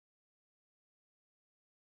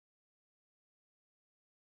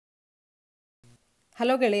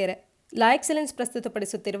Hello ಗೆಳೆಯರೆ, ಲಾ excellence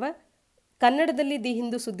ಪ್ರಸ್ತುತಪಡಿಸುತ್ತಿರುವ ಕನ್ನಡದಲ್ಲಿ the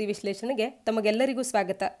Hindu ಸುದ್ದಿ ವಿಶ್ಲೇಷಣೆಗೆ ತಮಗೆಲ್ಲರಿಗೂ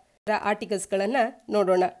ಸ್ವಾಗತ. ಆರ್ಟಿಕಲ್ಸ್ಗಳನ್ನು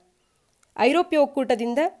ನೋಡೋಣ. ಐರೋಪ್ಯ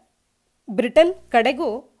ಒಕ್ಕೂಟದಿಂದ ಬ್ರಿಟನ್ ಕಡೆಗೂ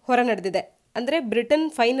ಹೊರ ನಡೆದಿದೆ. ಅಂದರೆ ಬ್ರಿಟನ್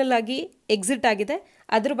ಫೈನಲ್ ಆಗಿ ಎಕ್ಸಿಟ್ ಆಗಿದೆ.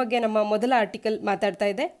 ಅದ್ರ ಬಗ್ಗೆ ನಮ್ಮ ಮೊದಲ ಆರ್ಟಿಕಲ್ ಮಾತಾಡ್ತಾ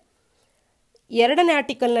ಇದೆ. ಎರಡನೇ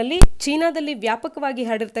ಆರ್ಟಿಕಲ್ನಲ್ಲಿ ಚೀನಾದಲ್ಲಿ ವ್ಯಾಪಕವಾಗಿ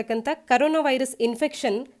ಹರಡಿರ್ತಕ್ಕಂಥ ಕರೋನಾ ವೈರಸ್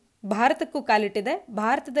ಇನ್ಫೆಕ್ಷನ್ ಭಾರತಕ್ಕೂ ಕಾಲಿಟ್ಟಿದೆ.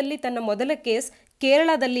 ಭಾರತದಲ್ಲಿ ತನ್ನ ಮೊದಲ ಕೇಸ್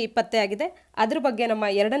ಕೇರಳದಲ್ಲಿ ಪತ್ತೆಯಾಗಿದೆ. ಅದ್ರ ಬಗ್ಗೆ ನಮ್ಮ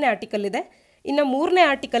ಎರಡನೇ ಆರ್ಟಿಕಲ್ ಇದೆ. ಇನ್ನು ಮೂರನೇ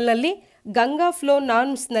ಆರ್ಟಿಕಲ್ನಲ್ಲಿ ಗಂಗಾ ಫ್ಲೋ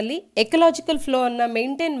ನಾರ್ಮ್ಸ್ನಲ್ಲಿ ಎಕಲಾಜಿಕಲ್ ಫ್ಲೋ ಅನ್ನು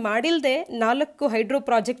ಮೇಂಟೈನ್ ಮಾಡಿಲ್ಲದೆ 4 ಹೈಡ್ರೋ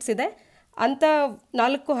ಪ್ರಾಜೆಕ್ಟ್ಸ್ ಇದೆ. ಅಂಥ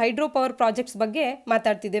 4 ಹೈಡ್ರೋ ಪವರ್ ಪ್ರಾಜೆಕ್ಟ್ಸ್ ಬಗ್ಗೆ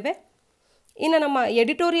ಮಾತಾಡ್ತಿದ್ದೇವೆ. ಇನ್ನು ನಮ್ಮ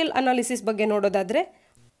ಎಡಿಟೋರಿಯಲ್ ಅನಾಲಿಸಿಸ್ ಬಗ್ಗೆ ನೋಡೋದಾದರೆ,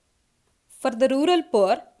 for the rural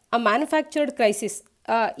four a manufactured crisis.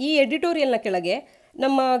 ಈ ಎಡಿಟೋರಿಯಲ್ನ ಕೆಳಗೆ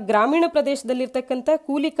ನಮ್ಮ ಗ್ರಾಮೀಣ ಪ್ರದೇಶದಲ್ಲಿರ್ತಕ್ಕಂಥ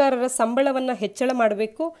ಕೂಲಿಕಾರರ ಸಂಬಳವನ್ನು ಹೆಚ್ಚಳ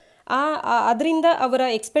ಮಾಡಬೇಕು, ಅದರಿಂದ ಅವರ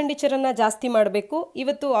ಎಕ್ಸ್ಪೆಂಡಿಚರನ್ನು ಜಾಸ್ತಿ ಮಾಡಬೇಕು.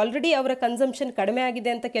 ಇವತ್ತು ಆಲ್ರೆಡಿ ಅವರ ಕನ್ಸಂಪ್ಷನ್ ಕಡಿಮೆ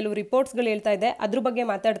ಆಗಿದೆ ಅಂತ ಕೆಲವು ರಿಪೋರ್ಟ್ಸ್ಗಳು ಹೇಳ್ತಾ ಇದೆ. ಅದ್ರ ಬಗ್ಗೆ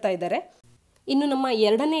ಮಾತಾಡ್ತಾ ಇದ್ದಾರೆ. ಇನ್ನು ನಮ್ಮ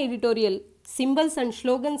ಎರಡನೇ editorial symbols and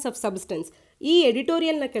slogans of substance. ಈ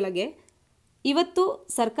ಎಡಿಟೋರಿಯಲ್ನ ಕೆಳಗೆ ಇವತ್ತು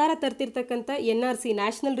ಸರ್ಕಾರ ತರ್ತಿರ್ತಕ್ಕಂಥ NRC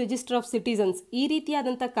national register of citizens ಈ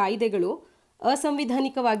ರೀತಿಯಾದಂಥ ಕಾಯ್ದೆಗಳು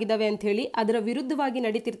ಅಸಂವಿಧಾನಿಕವಾಗಿದ್ದಾವೆ ಅಂಥೇಳಿ ಅದರ ವಿರುದ್ಧವಾಗಿ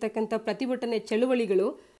ನಡೀತಿರ್ತಕ್ಕಂಥ ಪ್ರತಿಭಟನೆ ಚಳುವಳಿಗಳು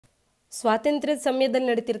ಸ್ವಾತಂತ್ರ್ಯದ ಸಮಯದಲ್ಲಿ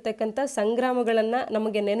ನಡೀತಿರ್ತಕ್ಕಂಥ ಸಂಗ್ರಾಮಗಳನ್ನು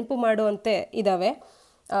ನಮಗೆ ನೆನಪು ಮಾಡುವಂತೆ ಇದ್ದಾವೆ.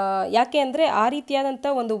 ಯಾಕೆ ಅಂದರೆ ಆ ರೀತಿಯಾದಂಥ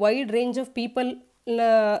ಒಂದು ವೈಡ್ ರೇಂಜ್ ಆಫ್ ಪೀಪಲ್ನ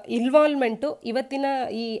ಇನ್ವಾಲ್ವ್ಮೆಂಟು ಇವತ್ತಿನ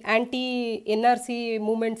ಈ ಆ್ಯಂಟಿ NRC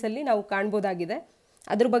ಮೂಮೆಂಟ್ಸಲ್ಲಿ ನಾವು ಕಾಣ್ಬೋದಾಗಿದೆ.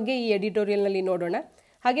 ಅದ್ರ ಬಗ್ಗೆ ಈ ಎಡಿಟೋರಿಯಲ್ನಲ್ಲಿ ನೋಡೋಣ.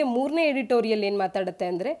 ಹಾಗೆ ಮೂರನೇ ಎಡಿಟೋರಿಯಲ್ ಏನು ಮಾತಾಡುತ್ತೆ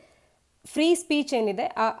ಅಂದರೆ, ಫ್ರೀ ಸ್ಪೀಚ್ ಏನಿದೆ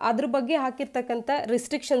ಅದ್ರ ಬಗ್ಗೆ ಹಾಕಿರ್ತಕ್ಕಂಥ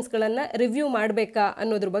ರಿಸ್ಟ್ರಿಕ್ಷನ್ಸ್ಗಳನ್ನು ರಿವ್ಯೂ ಮಾಡಬೇಕಾ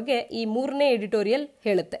ಅನ್ನೋದ್ರ ಬಗ್ಗೆ ಈ ಮೂರನೇ ಎಡಿಟೋರಿಯಲ್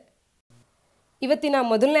ಹೇಳುತ್ತೆ. ಇವತ್ತಿನ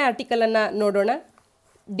ಮೊದಲನೇ ಆರ್ಟಿಕಲನ್ನು ನೋಡೋಣ.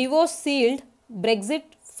 Divorce sealed, Brexit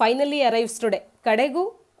finally arrives today. ಕಡೆಗೂ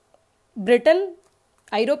ಬ್ರಿಟನ್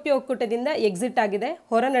ಐರೋಪ್ಯ ಒಕ್ಕೂಟದಿಂದ ಎಕ್ಸಿಟ್ ಆಗಿದೆ,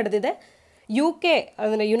 ಹೊರ ನಡೆದಿದೆ. UK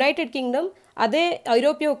ಅಂದರೆ ಯುನೈಟೆಡ್ ಕಿಂಗ್ಡಮ್ ಅದೇ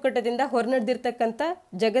ಐರೋಪ್ಯ ಒಕ್ಕೂಟದಿಂದ ಹೊರ ನಡೆದಿರ್ತಕ್ಕಂಥ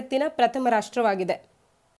ಜಗತ್ತಿನ ಪ್ರಥಮ ರಾಷ್ಟ್ರವಾಗಿದೆ.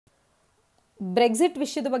 ಬ್ರೆಕ್ಸಿಟ್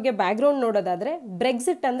ವಿಷಯದ ಬಗ್ಗೆ ಬ್ಯಾಕ್ಗ್ರೌಂಡ್ ನೋಡೋದಾದರೆ,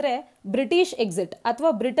 ಬ್ರೆಕ್ಸಿಟ್ ಅಂದರೆ ಬ್ರಿಟಿಷ್ ಎಕ್ಸಿಟ್ ಅಥವಾ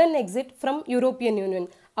Britain exit from European union.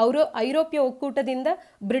 ಅವರು ಐರೋಪ್ಯ ಒಕ್ಕೂಟದಿಂದ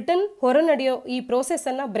ಬ್ರಿಟನ್ ಹೊರ ನಡೆಯೋ ಈ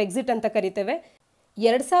ಪ್ರೋಸೆಸ್ಸನ್ನು ಬ್ರೆಕ್ಸಿಟ್ ಅಂತ ಕರಿತೇವೆ.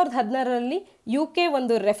 2016ರಲ್ಲಿ UK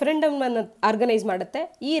ಒಂದು ರೆಫರೆಂಡಮ್ನ ಆರ್ಗನೈಸ್ ಮಾಡುತ್ತೆ.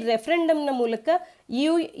 ಈ ರೆಫರೆಂಡಮ್ನ ಮೂಲಕ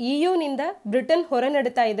EUನಿಂದ ಬ್ರಿಟನ್ ಹೊರ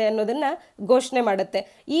ನಡೀತಾ ಇದೆ ಅನ್ನೋದನ್ನು ಘೋಷಣೆ ಮಾಡುತ್ತೆ.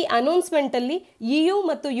 ಈ ಅನೌನ್ಸ್ಮೆಂಟಲ್ಲಿ EU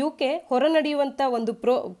ಮತ್ತು UK ಹೊರ ನಡೆಯುವಂಥ ಒಂದು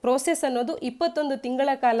ಪ್ರೋಸೆಸ್ ಅನ್ನೋದು 21 ತಿಂಗಳ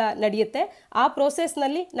ಕಾಲ ನಡೆಯುತ್ತೆ. ಆ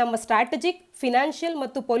ಪ್ರೋಸೆಸ್ನಲ್ಲಿ ನಮ್ಮ ಸ್ಟ್ರಾಟಜಿಕ್, ಫಿನಾನ್ಷಿಯಲ್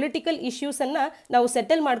ಮತ್ತು ಪೊಲಿಟಿಕಲ್ ಇಶ್ಯೂಸನ್ನು ನಾವು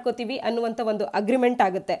ಸೆಟಲ್ ಮಾಡ್ಕೋತೀವಿ ಅನ್ನುವಂಥ ಒಂದು ಅಗ್ರಿಮೆಂಟ್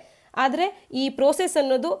ಆಗುತ್ತೆ. ಆದರೆ ಈ ಪ್ರೋಸೆಸ್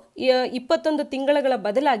ಅನ್ನೋದು 21 ತಿಂಗಳ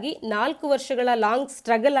ಬದಲಾಗಿ 4 ವರ್ಷಗಳ ಲಾಂಗ್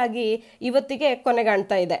ಸ್ಟ್ರಗಲ್ ಆಗಿ ಇವತ್ತಿಗೆ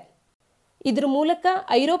ಕೊನೆಗಾಣ್ತಾ ಇದೆ. ಇದ್ರ ಮೂಲಕ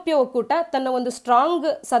ಐರೋಪ್ಯ ಒಕ್ಕೂಟ ತನ್ನ ಒಂದು ಸ್ಟ್ರಾಂಗ್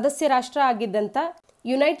ಸದಸ್ಯ ರಾಷ್ಟ್ರ ಆಗಿದ್ದಂಥ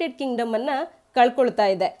ಯುನೈಟೆಡ್ ಕಿಂಗ್ಡಮ್ ಅನ್ನು ಕಳ್ಕೊಳ್ತಾ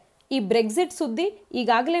ಇದೆ. ಈ ಬ್ರೆಕ್ಸಿಟ್ ಸುದ್ದಿ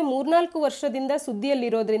ಈಗಾಗಲೇ 3-4 ವರ್ಷದಿಂದ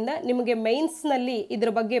ಸುದ್ದಿಯಲ್ಲಿರೋದ್ರಿಂದ ನಿಮಗೆ ಮೈನ್ಸ್ನಲ್ಲಿ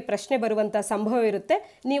ಇದರ ಬಗ್ಗೆ ಪ್ರಶ್ನೆ ಬರುವಂಥ ಸಂಭವ ಇರುತ್ತೆ.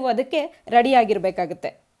 ನೀವು ಅದಕ್ಕೆ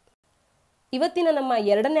ರೆಡಿಯಾಗಿರಬೇಕಾಗುತ್ತೆ. ಇವತ್ತಿನ ನಮ್ಮ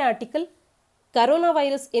ಎರಡನೇ ಆರ್ಟಿಕಲ್, ಕರೋನಾ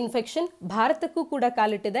ವೈರಸ್ ಇನ್ಫೆಕ್ಷನ್ ಭಾರತಕ್ಕೂ ಕೂಡ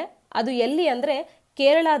ಕಾಲಿಟ್ಟಿದೆ. ಅದು ಎಲ್ಲಿ ಅಂದರೆ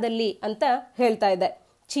ಕೇರಳದಲ್ಲಿ ಅಂತ ಹೇಳ್ತಾ ಇದೆ.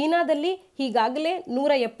 ಚೀನಾದಲ್ಲಿ ಈಗಾಗಲೇ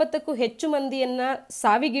 170ಕ್ಕೂ ಹೆಚ್ಚು ಮಂದಿಯನ್ನು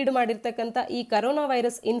ಸಾವಿಗೀಡು ಮಾಡಿರ್ತಕ್ಕಂಥ ಈ ಕರೋನಾ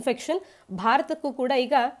ವೈರಸ್ ಇನ್ಫೆಕ್ಷನ್ ಭಾರತಕ್ಕೂ ಕೂಡ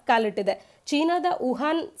ಈಗ ಕಾಲಿಟ್ಟಿದೆ. ಚೀನಾದ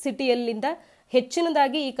ವುಹಾನ್ ಸಿಟಿಯಲ್ಲಿಂದ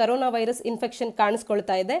ಹೆಚ್ಚಿನದಾಗಿ ಈ ಕರೋನಾ ವೈರಸ್ ಇನ್ಫೆಕ್ಷನ್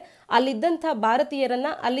ಕಾಣಿಸ್ಕೊಳ್ತಾ ಇದೆ. ಅಲ್ಲಿದ್ದಂಥ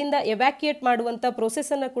ಭಾರತೀಯರನ್ನು ಅಲ್ಲಿಂದ ಎವ್ಯಾಕ್ಯುಯೇಟ್ ಮಾಡುವಂಥ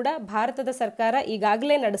ಪ್ರೋಸೆಸ್ಸನ್ನು ಕೂಡ ಭಾರತದ ಸರ್ಕಾರ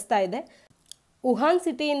ಈಗಾಗಲೇ ನಡೆಸ್ತಾ ಇದೆ. ವುಹಾನ್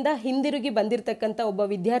ಸಿಟಿಯಿಂದ ಹಿಂದಿರುಗಿ ಬಂದಿರತಕ್ಕಂಥ ಒಬ್ಬ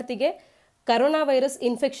ವಿದ್ಯಾರ್ಥಿಗೆ ಕರೋನಾ ವೈರಸ್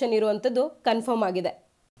ಇನ್ಫೆಕ್ಷನ್ ಇರುವಂಥದ್ದು ಕನ್ಫರ್ಮ್ ಆಗಿದೆ.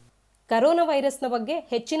 ಕರೋನಾ ವೈರಸ್ನ ಬಗ್ಗೆ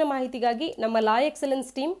ಹೆಚ್ಚಿನ ಮಾಹಿತಿಗಾಗಿ ನಮ್ಮ ಲಾ ಎಕ್ಸಲೆನ್ಸ್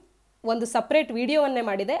ಟೀಮ್ ಒಂದು ಸಪ್ರೇಟ್ ವಿಡಿಯೋವನ್ನೇ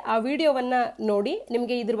ಮಾಡಿದೆ. ಆ ವಿಡಿಯೋವನ್ನು ನೋಡಿ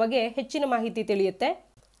ನಿಮಗೆ ಇದ್ರ ಬಗ್ಗೆ ಹೆಚ್ಚಿನ ಮಾಹಿತಿ ತಿಳಿಯುತ್ತೆ.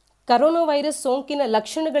 ಕರೋನಾ ವೈರಸ್ ಸೋಂಕಿನ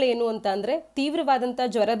ಲಕ್ಷಣಗಳೇನು ಅಂತ ಅಂದರೆ, ತೀವ್ರವಾದಂಥ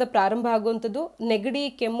ಜ್ವರದ ಪ್ರಾರಂಭ ಆಗುವಂಥದ್ದು, ನೆಗಡಿ,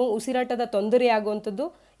 ಕೆಮ್ಮು, ಉಸಿರಾಟದ ತೊಂದರೆ ಆಗುವಂಥದ್ದು,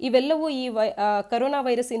 ಇವೆಲ್ಲವೂ ಈ ಕರೋನಾ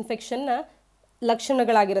ವೈರಸ್ ಇನ್ಫೆಕ್ಷನ್ನ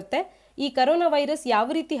ಲಕ್ಷಣಗಳಾಗಿರುತ್ತೆ. ಈ ಕರೋನಾ ವೈರಸ್ ಯಾವ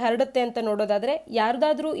ರೀತಿ ಹರಡುತ್ತೆ ಅಂತ ನೋಡೋದಾದರೆ,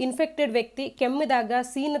 ಯಾರ್ದಾದ್ರೂ ಇನ್ಫೆಕ್ಟೆಡ್ ವ್ಯಕ್ತಿ ಕೆಮ್ಮಿದಾಗ,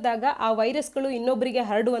 ಸೀನದಾಗ ಆ ವೈರಸ್ಗಳು ಇನ್ನೊಬ್ಬರಿಗೆ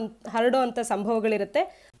ಹರಡುವಂಥ ಸಂಭವಗಳಿರುತ್ತೆ.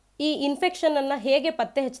 ಈ ಇನ್ಫೆಕ್ಷನನ್ನು ಹೇಗೆ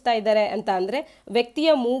ಪತ್ತೆ ಹಚ್ತಾ ಇದ್ದಾರೆ ಅಂತ ಅಂದರೆ, ವ್ಯಕ್ತಿಯ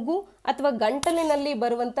ಮೂಗು ಅಥವಾ ಗಂಟಲಿನಲ್ಲಿ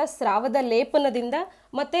ಬರುವಂಥ ಸ್ರಾವದ ಲೇಪನದಿಂದ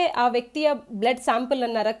ಮತ್ತು ಆ ವ್ಯಕ್ತಿಯ ಬ್ಲಡ್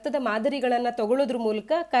ಸ್ಯಾಂಪಲನ್ನು, ರಕ್ತದ ಮಾದರಿಗಳನ್ನು ತಗೊಳ್ಳೋದ್ರ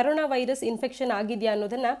ಮೂಲಕ ಕರೋನಾ ವೈರಸ್ ಇನ್ಫೆಕ್ಷನ್ ಆಗಿದೆಯಾ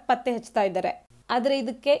ಅನ್ನೋದನ್ನು ಪತ್ತೆ ಹಚ್ತಾ ಇದ್ದಾರೆ. ಆದರೆ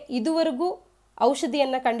ಇದಕ್ಕೆ ಇದುವರೆಗೂ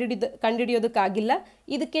ಔಷಧಿಯನ್ನು ಕಂಡುಹಿಡಿಯೋದಕ್ಕಾಗಿಲ್ಲ.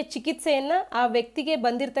 ಇದಕ್ಕೆ ಚಿಕಿತ್ಸೆಯನ್ನು ಆ ವ್ಯಕ್ತಿಗೆ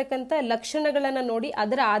ಬಂದಿರತಕ್ಕಂಥ ಲಕ್ಷಣಗಳನ್ನು ನೋಡಿ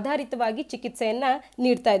ಅದರ ಆಧಾರಿತವಾಗಿ ಚಿಕಿತ್ಸೆಯನ್ನು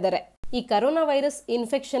ನೀಡ್ತಾ ಇದ್ದಾರೆ. ಈ ಕರೋನಾ ವೈರಸ್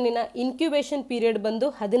ಇನ್ಫೆಕ್ಷನ್ನಿನ ಇನ್ಕ್ಯುಬೇಷನ್ ಪೀರಿಯಡ್ ಬಂದು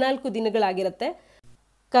 14 ದಿನಗಳಾಗಿರುತ್ತೆ.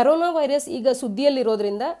 ಕರೋನಾ ವೈರಸ್ ಈಗ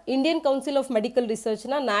ಸುದ್ದಿಯಲ್ಲಿರೋದ್ರಿಂದ Indian council of medical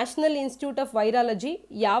ರಿಸರ್ಚ್ನ national institute of virology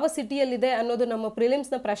ಯಾವ ಸಿಟಿಯಲ್ಲಿದೆ ಅನ್ನೋದು ನಮ್ಮ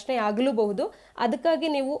ಪ್ರಿಲಿಮ್ಸ್ನ ಪ್ರಶ್ನೆ ಆಗಲೂಬಹುದು. ಅದಕ್ಕಾಗಿ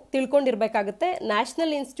ನೀವು ತಿಳ್ಕೊಂಡಿರ್ಬೇಕಾಗುತ್ತೆ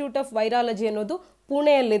ನ್ಯಾಷನಲ್ ಇನ್ಸ್ಟಿಟ್ಯೂಟ್ ಆಫ್ ವೈರಾಲಜಿ ಅನ್ನೋದು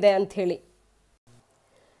ಪುಣೆಯಲ್ಲಿದೆ ಅಂಥೇಳಿ.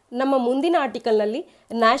 ನಮ್ಮ ಮುಂದಿನ ಆರ್ಟಿಕಲ್ನಲ್ಲಿ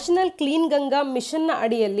ನ್ಯಾಷನಲ್ ಕ್ಲೀನ್ ಗಂಗಾ ಮಿಷನ್ನ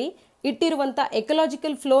ಅಡಿಯಲ್ಲಿ ಇಟ್ಟಿರುವಂಥ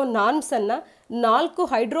ಎಕಲಾಜಿಕಲ್ ಫ್ಲೋ ನಾರ್ಮ್ಸನ್ನು 4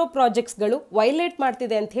 ಹೈಡ್ರೋ ಪ್ರಾಜೆಕ್ಟ್ಸ್ಗಳು ವೈಲೇಟ್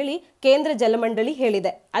ಮಾಡ್ತಿದೆ ಅಂತ ಹೇಳಿ ಕೇಂದ್ರ ಜಲಮಂಡಳಿ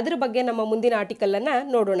ಹೇಳಿದೆ. ಅದರ ಬಗ್ಗೆ ನಮ್ಮ ಮುಂದಿನ ಆರ್ಟಿಕಲನ್ನು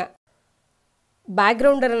ನೋಡೋಣ.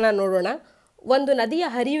 ಬ್ಯಾಕ್ಗ್ರೌಂಡನ್ನು ನೋಡೋಣ. ಒಂದು ನದಿಯ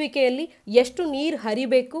ಹರಿಯುವಿಕೆಯಲ್ಲಿ ಎಷ್ಟು ನೀರು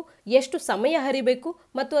ಹರಿಬೇಕು, ಎಷ್ಟು ಸಮಯ ಹರಿಬೇಕು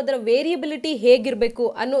ಮತ್ತು ಅದರ ವೇರಿಯಬಿಲಿಟಿ ಹೇಗಿರಬೇಕು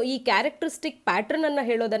ಅನ್ನೋ ಈ ಕ್ಯಾರೆಕ್ಟರಿಸ್ಟಿಕ್ ಪ್ಯಾಟ್ರನನ್ನು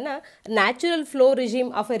ಹೇಳೋದನ್ನು natural flow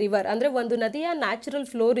regime of A river, ಅಂದರೆ ಒಂದು ನದಿಯ ನ್ಯಾಚುರಲ್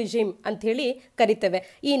ಫ್ಲೋ ರಿಜಿಮ್ ಅಂಥೇಳಿ ಕರಿತೇವೆ.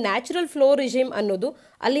 ಈ ನ್ಯಾಚುರಲ್ ಫ್ಲೋ ರಿಜಿಮ್ ಅನ್ನೋದು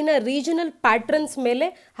ಅಲ್ಲಿನ ರೀಜನಲ್ ಪ್ಯಾಟ್ರನ್ಸ್ ಮೇಲೆ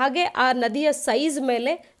ಹಾಗೆ ಆ ನದಿಯ ಸೈಜ್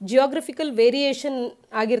ಮೇಲೆ ಜಿಯೋಗ್ರಫಿಕಲ್ ವೇರಿಯೇಷನ್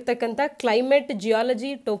ಆಗಿರ್ತಕ್ಕಂಥ climate,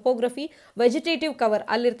 geology, topography, vegetative cover,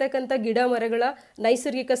 ಅಲ್ಲಿರ್ತಕ್ಕಂಥ ಗಿಡ ಮರಗಳ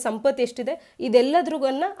ನೈಸರ್ಗಿಕ ಸಂಪತ್ತು ಎಷ್ಟಿದೆ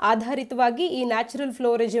ಇದೆಲ್ಲದ್ರಗನ್ನ ಆಧಾರಿತವಾಗಿ ಈ ನ್ಯಾಚುರಲ್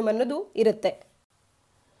ಫ್ಲೋ ರಿಜಿಮ್ ಅನ್ನೋದು ಇರುತ್ತೆ.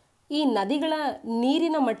 ಈ ನದಿಗಳ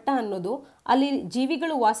ನೀರಿನ ಮಟ್ಟ ಅನ್ನೋದು ಅಲ್ಲಿ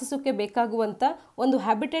ಜೀವಿಗಳು ವಾಸಿಸೋಕ್ಕೆ ಬೇಕಾಗುವಂಥ ಒಂದು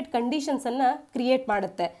ಹ್ಯಾಬಿಟೇಟ್ ಕಂಡೀಷನ್ಸನ್ನು ಕ್ರಿಯೇಟ್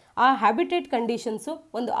ಮಾಡುತ್ತೆ. ಆ ಹ್ಯಾಬಿಟೇಟ್ ಕಂಡೀಷನ್ಸು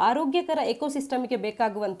ಒಂದು ಆರೋಗ್ಯಕರ ಎಕೋಸಿಸ್ಟಮ್ಗೆ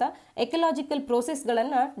ಬೇಕಾಗುವಂಥ ಎಕಲಾಜಿಕಲ್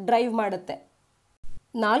ಪ್ರೋಸೆಸ್ಗಳನ್ನು ಡ್ರೈವ್ ಮಾಡುತ್ತೆ.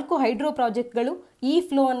 4 ಹೈಡ್ರೋ ಪ್ರಾಜೆಕ್ಟ್ಗಳು ಈ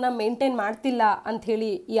ಫ್ಲೋವನ್ನು ಮೇಂಟೈನ್ ಮಾಡ್ತಿಲ್ಲ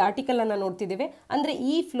ಅಂಥೇಳಿ ಈ ಆರ್ಟಿಕಲನ್ನು ನೋಡ್ತಿದ್ದೇವೆ. ಅಂದರೆ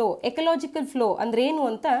ಈ ಫ್ಲೋ, ಎಕಲಾಜಿಕಲ್ ಫ್ಲೋ ಅಂದರೆ ಏನು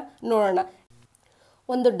ಅಂತ ನೋಡೋಣ.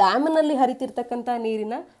 ಒಂದು ಡ್ಯಾಮ್ನಲ್ಲಿ ಹರಿತಿರ್ತಕ್ಕಂಥ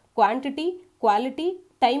ನೀರಿನ ಕ್ವಾಂಟಿಟಿ, ಕ್ವಾಲಿಟಿ,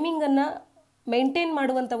 ಟೈಮಿಂಗನ್ನು ಮೇಂಟೈನ್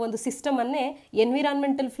ಮಾಡುವಂಥ ಒಂದು ಸಿಸ್ಟಮನ್ನೇ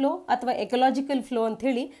ಎನ್ವಿರಾನ್ಮೆಂಟಲ್ ಫ್ಲೋ ಅಥವಾ ಎಕಲಾಜಿಕಲ್ ಫ್ಲೋ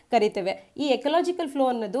ಅಂಥೇಳಿ ಕರಿತೇವೆ. ಈ ಎಕಲಾಜಿಕಲ್ ಫ್ಲೋ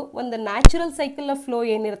ಅನ್ನೋದು ಒಂದು ನ್ಯಾಚುರಲ್ ಸೈಕಲ್ ಆಫ್ ಫ್ಲೋ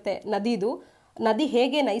ಏನಿರುತ್ತೆ ನದಿದು, ನದಿ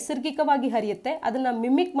ಹೇಗೆ ನೈಸರ್ಗಿಕವಾಗಿ ಹರಿಯುತ್ತೆ ಅದನ್ನು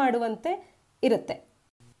ಮಿಮಿಕ್ ಮಾಡುವಂತೆ ಇರುತ್ತೆ.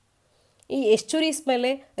 ಈ ಎಸ್ಚುರೀಸ್ ಮೇಲೆ,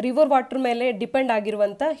 ರಿವರ್ ವಾಟರ್ ಮೇಲೆ ಡಿಪೆಂಡ್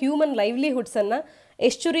ಆಗಿರುವಂಥ ಹ್ಯೂಮನ್ ಲೈವ್ಲಿಹುಡ್ಸನ್ನು,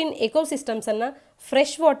 ಎಸ್ಚುರಿನ್ ಎಕೋಸಿಸ್ಟಮ್ಸನ್ನು,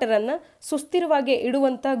 ಫ್ರೆಶ್ ವಾಟರನ್ನು ಸುಸ್ಥಿರವಾಗಿ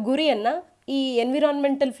ಇಡುವಂಥ ಗುರಿಯನ್ನು ಈ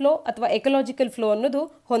ಎನ್ವಿರಾನ್ಮೆಂಟಲ್ ಫ್ಲೋ ಅಥವಾ ಎಕಲಾಜಿಕಲ್ ಫ್ಲೋ ಅನ್ನೋದು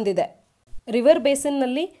ಹೊಂದಿದೆ. ರಿವರ್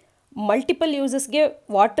ಬೇಸಿನ್ನಲ್ಲಿ ಮಲ್ಟಿಪಲ್ ಯೂಸಸ್ಗೆ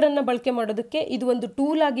ವಾಟರನ್ನು ಬಳಕೆ ಮಾಡೋದಕ್ಕೆ ಇದು ಒಂದು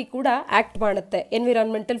ಟೂಲ್ ಆಗಿ ಕೂಡ ಆ್ಯಕ್ಟ್ ಮಾಡುತ್ತೆ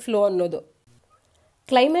ಎನ್ವಿರಾನ್ಮೆಂಟಲ್ ಫ್ಲೋ ಅನ್ನೋದು.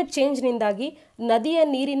 ಕ್ಲೈಮೇಟ್ ಚೇಂಜ್ನಿಂದಾಗಿ ನದಿಯ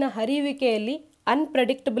ನೀರಿನ ಹರಿಯುವಿಕೆಯಲ್ಲಿ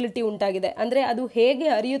ಅನ್ಪ್ರೆಡಿಕ್ಟಬಿಲಿಟಿ ಉಂಟಾಗಿದೆ. ಅಂದರೆ ಅದು ಹೇಗೆ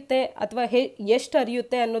ಹರಿಯುತ್ತೆ ಅಥವಾ ಎಷ್ಟು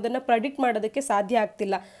ಹರಿಯುತ್ತೆ ಅನ್ನೋದನ್ನು ಪ್ರೆಡಿಕ್ಟ್ ಮಾಡೋದಕ್ಕೆ ಸಾಧ್ಯ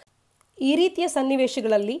ಆಗ್ತಿಲ್ಲ. ಈ ರೀತಿಯ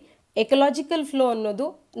ಸನ್ನಿವೇಶಗಳಲ್ಲಿ ಎಕಲಾಜಿಕಲ್ ಫ್ಲೋ ಅನ್ನೋದು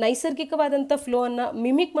ನೈಸರ್ಗಿಕವಾದಂಥ ಫ್ಲೋವನ್ನು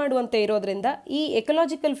ಮಿಮಿಕ್ ಮಾಡುವಂತೆ ಇರೋದ್ರಿಂದ ಈ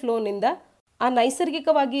ಎಕಲಾಜಿಕಲ್ ಫ್ಲೋನಿಂದ ಆ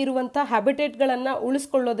ನೈಸರ್ಗಿಕವಾಗಿ ಇರುವಂಥ ಹ್ಯಾಬಿಟೇಟ್ಗಳನ್ನು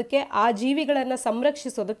ಉಳಿಸ್ಕೊಳ್ಳೋದಕ್ಕೆ, ಆ ಜೀವಿಗಳನ್ನು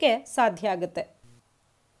ಸಂರಕ್ಷಿಸೋದಕ್ಕೆ ಸಾಧ್ಯ ಆಗುತ್ತೆ.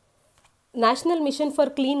 ನ್ಯಾಷನಲ್ ಮಿಷನ್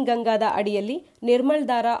ಫಾರ್ ಕ್ಲೀನ್ ಗಂಗಾದ ಅಡಿಯಲ್ಲಿ ನಿರ್ಮಲ್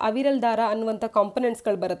ದಾರ, ಅವಿರಲ್ ದಾರ ಅನ್ನುವಂಥ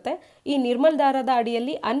ಕಾಂಪೊನೆಂಟ್ಸ್ಗಳು ಬರುತ್ತೆ. ಈ ನಿರ್ಮಲ್ ದಾರದ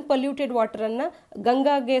ಅಡಿಯಲ್ಲಿ ಅನ್ಪೊಲ್ಯೂಟೆಡ್ ವಾಟರನ್ನು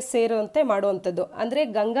ಗಂಗಾಗೆ ಸೇರುವಂತೆ ಮಾಡುವಂಥದ್ದು. ಅಂದರೆ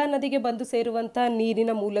ಗಂಗಾ ನದಿಗೆ ಬಂದು ಸೇರುವಂಥ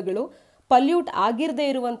ನೀರಿನ ಮೂಲಗಳು ಪಲ್ಯೂಟ್ ಆಗಿರದೇ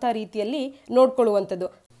ಇರುವಂಥ ರೀತಿಯಲ್ಲಿ ನೋಡ್ಕೊಳ್ಳುವಂಥದ್ದು.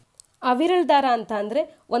 ಅವಿರಲ್ ದಾರ ಅಂತ ಅಂದರೆ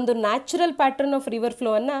ಒಂದು natural pattern of river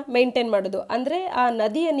ಫ್ಲೋವನ್ನು maintain ಮಾಡೋದು. ಅಂದರೆ ಆ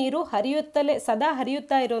ನದಿಯ ನೀರು ಸದಾ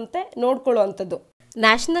ಹರಿಯುತ್ತಾ ಇರುವಂತೆ ನೋಡ್ಕೊಳ್ಳುವಂಥದ್ದು.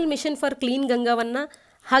 ನ್ಯಾಷನಲ್ ಮಿಷನ್ ಫಾರ್ ಕ್ಲೀನ್ ಗಂಗಾವನ್ನು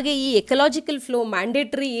ಹಾಗೆ ಈ ಎಕಲಾಜಿಕಲ್ ಫ್ಲೋ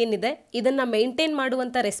ಮ್ಯಾಂಡೇಟರಿ ಏನಿದೆ ಇದನ್ನು ಮೇಂಟೈನ್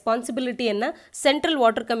ಮಾಡುವಂಥ ರೆಸ್ಪಾನ್ಸಿಬಿಲಿಟಿಯನ್ನು ಸೆಂಟ್ರಲ್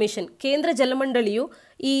ವಾಟರ್ ಕಮಿಷನ್, ಕೇಂದ್ರ ಜಲಮಂಡಳಿಯು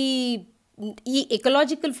ಈ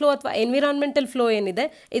ಎಕಲಾಜಿಕಲ್ ಫ್ಲೋ ಅಥವಾ ಎನ್ವಿರಾನ್ಮೆಂಟಲ್ ಫ್ಲೋ ಏನಿದೆ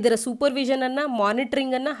ಇದರ ಸೂಪರ್ವಿಷನನ್ನು,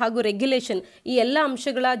 ಮಾನಿಟರಿಂಗನ್ನು ಹಾಗೂ ರೆಗ್ಯುಲೇಷನ್ ಈ ಎಲ್ಲ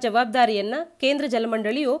ಅಂಶಗಳ ಜವಾಬ್ದಾರಿಯನ್ನು ಕೇಂದ್ರ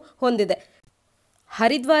ಜಲಮಂಡಳಿಯು ಹೊಂದಿದೆ.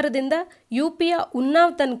 ಹರಿದ್ವಾರದಿಂದ ಯುಪಿಯ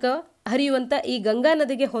ಉನ್ನಾವ್ ತನಕ ಹರಿಯುವಂಥ ಈ ಗಂಗಾ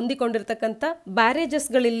ನದಿಗೆ ಹೊಂದಿಕೊಂಡಿರ್ತಕ್ಕಂಥ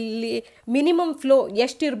ಬ್ಯಾರೇಜಸ್ಗಳಲ್ಲಿ ಮಿನಿಮಮ್ ಫ್ಲೋ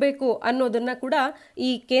ಎಷ್ಟಿರಬೇಕು ಅನ್ನೋದನ್ನು ಕೂಡ ಈ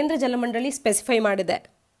ಕೇಂದ್ರ ಜಲಮಂಡಳಿ ಸ್ಪೆಸಿಫೈ ಮಾಡಿದೆ.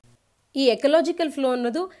 ಈ ಎಕಲಾಜಿಕಲ್ ಫ್ಲೋ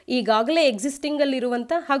ಅನ್ನೋದು ಈಗಾಗಲೇ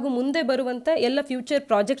ಎಕ್ಸಿಸ್ಟಿಂಗಲ್ಲಿರುವಂಥ ಹಾಗೂ ಮುಂದೆ ಬರುವಂಥ ಎಲ್ಲ ಫ್ಯೂಚರ್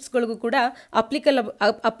ಪ್ರಾಜೆಕ್ಟ್ಸ್ಗಳಿಗೂ ಕೂಡ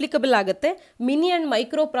ಅಪ್ಲಿಕಬಲ್ ಆಗುತ್ತೆ, ಮಿನಿ ಆ್ಯಂಡ್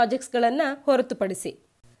ಮೈಕ್ರೋ ಪ್ರಾಜೆಕ್ಟ್ಸ್ಗಳನ್ನು ಹೊರತುಪಡಿಸಿ.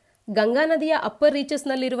 ಗಂಗಾ ನದಿಯ ಅಪ್ಪರ್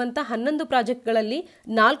ರೀಚಸ್ನಲ್ಲಿರುವಂಥ 11 ಪ್ರಾಜೆಕ್ಟ್ಗಳಲ್ಲಿ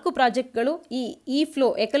 4 ಪ್ರಾಜೆಕ್ಟ್ಗಳು ಈ ಫ್ಲೋ,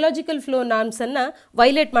 ಎಕಲಾಜಿಕಲ್ ಫ್ಲೋ ನಾರ್ಮ್ಸನ್ನು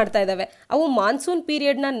ವೈಲೇಟ್ ಮಾಡ್ತಾ ಇದ್ದಾವೆ. ಅವು ಮಾನ್ಸೂನ್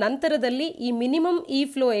ಪೀರಿಯಡ್ನ ನಂತರದಲ್ಲಿ ಈ ಮಿನಿಮಮ್ ಈ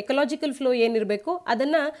ಫ್ಲೋ, ಎಕಲಾಜಿಕಲ್ ಫ್ಲೋ ಏನಿರಬೇಕು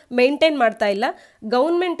ಅದನ್ನು ಮೇಂಟೈನ್ ಮಾಡ್ತಾ ಇಲ್ಲ.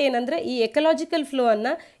 ಗೌರ್ಮೆಂಟ್ ಏನಂದರೆ ಈ ಎಕಲಾಜಿಕಲ್ ಫ್ಲೋ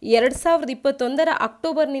ಅನ್ನು 2021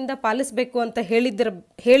 ಅಕ್ಟೋಬರ್ನಿಂದ ಪಾಲಿಸಬೇಕು ಅಂತ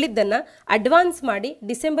ಹೇಳಿದ್ದನ್ನು ಅಡ್ವಾನ್ಸ್ ಮಾಡಿ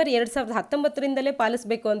ಡಿಸೆಂಬರ್ 2019ರಿಂದಲೇ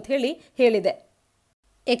ಪಾಲಿಸಬೇಕು ಅಂತ ಹೇಳಿದೆ.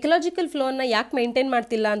 ಎಕಲಾಜಿಕಲ್ ಫ್ಲೋವನ್ನು ಯಾಕೆ ಮೇಂಟೈನ್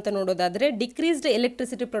ಮಾಡ್ತಿಲ್ಲ ಅಂತ ನೋಡೋದಾದರೆ, ಡಿಕ್ರೀಸ್ಡ್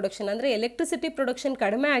ಎಲೆಕ್ಟ್ರಿಸಿಟಿ ಪ್ರೊಡಕ್ಷನ್, ಅಂದರೆ ಎಲೆಕ್ಟ್ರಿಸಿಟಿ ಪ್ರೊಡಕ್ಷನ್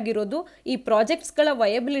ಕಡಿಮೆ ಆಗಿರೋದು ಈ ಪ್ರಾಜೆಕ್ಟ್ಸ್ಗಳ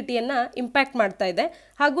ವಯಬಿಲಿಟಿಯನ್ನು ಇಂಪ್ಯಾಕ್ಟ್ ಮಾಡ್ತಾ ಇದೆ.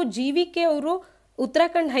 ಹಾಗೂ GVK ಅವರು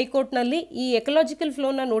ಉತ್ತರಾಖಂಡ್ ಹೈಕೋರ್ಟ್ನಲ್ಲಿ ಈ ಎಕಲಾಜಿಕಲ್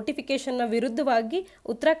ಫ್ಲೋನ ನೋಟಿಫಿಕೇಷನ್ನ ವಿರುದ್ಧವಾಗಿ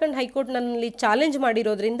ಉತ್ತರಾಖಂಡ್ ಹೈಕೋರ್ಟ್ನಲ್ಲಿ ಚಾಲೆಂಜ್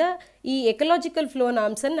ಮಾಡಿರೋದ್ರಿಂದ ಈ ಎಕಲಾಜಿಕಲ್ ಫ್ಲೋ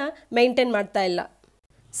ನಾರ್ಮ್ಸನ್ನು ಮೇಂಟೈನ್ ಮಾಡ್ತಾ ಇಲ್ಲ.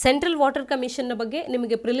 ಸೆಂಟ್ರಲ್ ವಾಟರ್ ಕಮಿಷನ್ನ ಬಗ್ಗೆ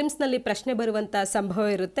ನಿಮಗೆ ಪ್ರಿಲಿಮ್ಸ್ನಲ್ಲಿ ಪ್ರಶ್ನೆ ಬರುವಂಥ ಸಂಭವ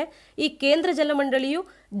ಇರುತ್ತೆ. ಈ ಕೇಂದ್ರ ಜಲಮಂಡಳಿಯು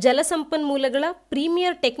ಜಲಸಂಪನ್ಮೂಲಗಳ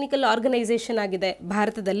ಪ್ರೀಮಿಯರ್ ಟೆಕ್ನಿಕಲ್ ಆರ್ಗನೈಸೇಷನ್ ಆಗಿದೆ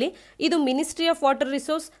ಭಾರತದಲ್ಲಿ. ಇದು ministry of water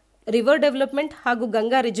resource, river development ಹಾಗೂ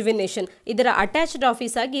ಗಂಗಾ ರಿಜುವಿನೇಷನ್ ಇದರ ಅಟ್ಯಾಚ್ಡ್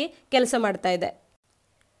ಆಫೀಸ್ ಆಗಿ ಕೆಲಸ ಮಾಡ್ತಾ ಇದೆ.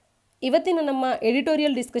 ಇವತ್ತಿನ ನಮ್ಮ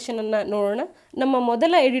ಎಡಿಟೋರಿಯಲ್ ಡಿಸ್ಕಷನನ್ನು ನೋಡೋಣ. ನಮ್ಮ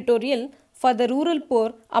ಮೊದಲ editorial for the rural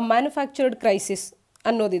four a manufactured crisis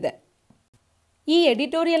ಅನ್ನೋದಿದೆ. ಈ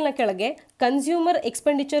ಎಡಿಟೋರಿಯಲ್ನ ಕೆಳಗೆ ಕನ್ಸ್ಯೂಮರ್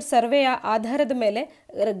ಎಕ್ಸ್ಪೆಂಡಿಚರ್ ಸರ್ವೆಯ ಆಧಾರದ ಮೇಲೆ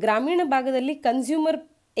ಗ್ರಾಮೀಣ ಭಾಗದಲ್ಲಿ ಕನ್ಸ್ಯೂಮರ್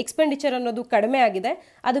ಎಕ್ಸ್ಪೆಂಡಿಚರ್ ಅನ್ನೋದು ಕಡಿಮೆ ಆಗಿದೆ,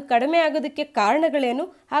 ಅದು ಕಡಿಮೆ ಆಗೋದಕ್ಕೆ ಕಾರಣಗಳೇನು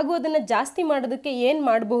ಹಾಗೂ ಅದನ್ನು ಜಾಸ್ತಿ ಮಾಡೋದಕ್ಕೆ ಏನು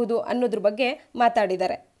ಮಾಡಬಹುದು ಅನ್ನೋದ್ರ ಬಗ್ಗೆ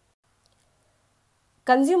ಮಾತಾಡಿದ್ದಾರೆ.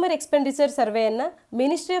 Consumer expenditure ಸರ್ವೆಯನ್ನು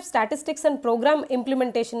ministry of statistics and program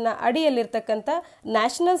ಇಂಪ್ಲಿಮೆಂಟೇಷನ್ನ ಅಡಿಯಲ್ಲಿರ್ತಕ್ಕಂಥ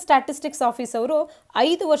national statistics office ಅವರು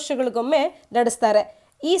 5 ವರ್ಷಗಳಿಗೊಮ್ಮೆ ನಡೆಸ್ತಾರೆ.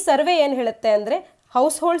 ಈ ಸರ್ವೆ ಏನು ಹೇಳುತ್ತೆ ಅಂದರೆ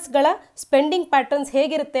ಹೌಸ್ ಹೋಲ್ಡ್ಸ್ಗಳ ಸ್ಪೆಂಡಿಂಗ್ ಪ್ಯಾಟರ್ನ್ಸ್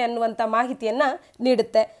ಹೇಗಿರುತ್ತೆ ಅನ್ನುವಂಥ ಮಾಹಿತಿಯನ್ನು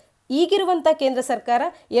ನೀಡುತ್ತೆ. ಈಗಿರುವಂಥ ಕೇಂದ್ರ ಸರ್ಕಾರ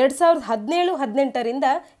 2017-18ರಿಂದ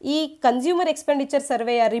ಈ ಕನ್ಸ್ಯೂಮರ್ ಎಕ್ಸ್ಪೆಂಡಿಚರ್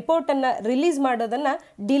ಸರ್ವೆಯ ರಿಪೋರ್ಟನ್ನು ರಿಲೀಸ್ ಮಾಡೋದನ್ನು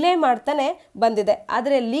ಡಿಲೇ ಮಾಡ್ತಾನೆ ಬಂದಿದೆ.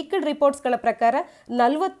 ಆದರೆ ಲೀಕ್ಡ್ ರಿಪೋರ್ಟ್ಸ್ಗಳ ಪ್ರಕಾರ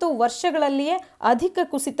 40 ವರ್ಷಗಳಲ್ಲಿಯೇ ಅಧಿಕ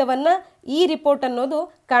ಕುಸಿತವನ್ನು ಈ ರಿಪೋರ್ಟ್ ಅನ್ನೋದು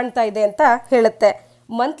ಕಾಣ್ತಾ ಇದೆ ಅಂತ ಹೇಳುತ್ತೆ.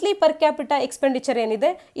 ಮಂತ್ಲಿ ಪರ್ ಕ್ಯಾಪಿಟಾ ಎಕ್ಸ್ಪೆಂಡಿಚರ್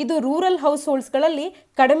ಏನಿದೆ ಇದು ರೂರಲ್ ಹೌಸ್ ಹೋಲ್ಡ್ಸ್ಗಳಲ್ಲಿ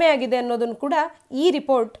ಕಡಿಮೆ ಆಗಿದೆ ಅನ್ನೋದನ್ನು ಕೂಡ ಈ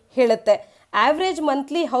ರಿಪೋರ್ಟ್ ಹೇಳುತ್ತೆ. Average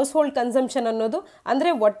monthly house hold consumption ಅನ್ನೋದು ಅಂದರೆ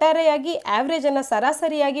ಒಟ್ಟಾರೆಯಾಗಿ ಆವ್ರೇಜನ್ನು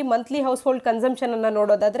ಸರಾಸರಿಯಾಗಿ ಮಂತ್ಲಿ ಹೌಸ್ ಹೋಲ್ಡ್ ಕನ್ಸಂಪ್ಷನನ್ನು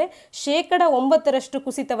ನೋಡೋದಾದರೆ 9%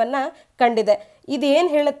 ಕುಸಿತವನ್ನು ಕಂಡಿದೆ. ಇದು ಏನು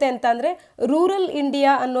ಹೇಳುತ್ತೆ ಅಂತ ಅಂದರೆ ರೂರಲ್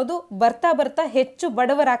ಇಂಡಿಯಾ ಅನ್ನೋದು ಬರ್ತಾ ಬರ್ತಾ ಹೆಚ್ಚು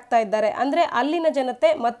ಬಡವರಾಗ್ತಾ ಇದ್ದಾರೆ, ಅಂದರೆ ಅಲ್ಲಿನ ಜನತೆ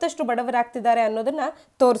ಮತ್ತಷ್ಟು ಬಡವರಾಗ್ತಿದ್ದಾರೆ ಅನ್ನೋದನ್ನು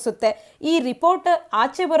ತೋರಿಸುತ್ತೆ. ಈ ರಿಪೋರ್ಟ್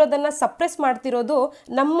ಆಚೆ ಬರೋದನ್ನು ಸಪ್ರೆಸ್ ಮಾಡ್ತಿರೋದು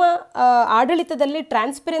ನಮ್ಮ ಆಡಳಿತದಲ್ಲಿ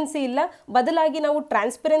ಟ್ರಾನ್ಸ್ಪರೆನ್ಸಿ ಇಲ್ಲ, ಬದಲಾಗಿ ನಾವು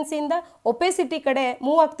ಟ್ರಾನ್ಸ್ಪರೆನ್ಸಿಯಿಂದ ಒಪೆಸಿಟಿ ಕಡೆ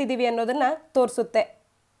ಮೂವ್ ಆಗ್ತಿದ್ದೀವಿ ಅನ್ನೋದನ್ನು ತೋರಿಸುತ್ತೆ.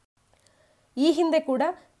 ಈ ಹಿಂದೆ ಕೂಡ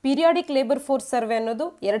ಪೀರಿಯಾಡಿಕ್ ಲೇಬರ್ ಫೋರ್ಸ್ ಸರ್ವೆ ಅನ್ನೋದು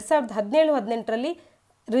 2017-18ರಲ್ಲಿ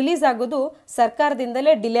ರಿಲೀಸ್ ಆಗೋದು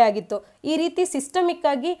ಸರ್ಕಾರದಿಂದಲೇ ಡಿಲೇ ಆಗಿತ್ತು. ಈ ರೀತಿ ಸಿಸ್ಟಮಿಕ್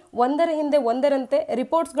ಆಗಿ ಒಂದರ ಹಿಂದೆ ಒಂದರಂತೆ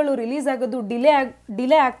ರಿಪೋರ್ಟ್ಸ್ಗಳು ರಿಲೀಸ್ ಆಗೋದು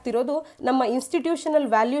ಡಿಲೇ ಆಗ್ತಿರೋದು ನಮ್ಮ ಇನ್ಸ್ಟಿಟ್ಯೂಷನಲ್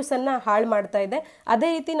ವ್ಯಾಲ್ಯೂಸನ್ನು ಹಾಳು ಮಾಡ್ತಾ ಇದೆ. ಅದೇ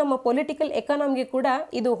ರೀತಿ ನಮ್ಮ ಪೊಲಿಟಿಕಲ್ ಎಕಾನಮಿಗೆ ಕೂಡ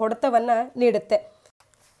ಇದು ಹೊಡೆತವನ್ನು ನೀಡುತ್ತೆ.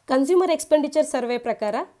 ಕನ್ಸ್ಯೂಮರ್ ಎಕ್ಸ್ಪೆಂಡಿಚರ್ ಸರ್ವೆ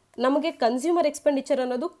ಪ್ರಕಾರ ನಮಗೆ ಕನ್ಸ್ಯೂಮರ್ ಎಕ್ಸ್ಪೆಂಡಿಚರ್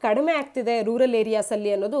ಅನ್ನೋದು ಕಡಿಮೆ ಆಗ್ತಿದೆ ರೂರಲ್ ಏರಿಯಾಸಲ್ಲಿ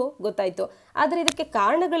ಅನ್ನೋದು ಗೊತ್ತಾಯಿತು. ಆದರೆ ಇದಕ್ಕೆ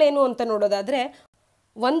ಕಾರಣಗಳೇನು ಅಂತ ನೋಡೋದಾದರೆ,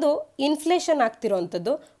 ಒಂದು ಇನ್ಫ್ಲೇಷನ್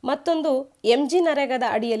ಆಗ್ತಿರೋವಂಥದ್ದು, ಮತ್ತೊಂದು MG ನರೇಗಾದ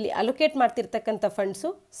ಅಡಿಯಲ್ಲಿ ಅಲೋಕೇಟ್ ಮಾಡ್ತಿರ್ತಕ್ಕಂಥ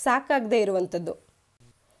ಫಂಡ್ಸು ಸಾಕಾಗದೇ ಇರುವಂಥದ್ದು.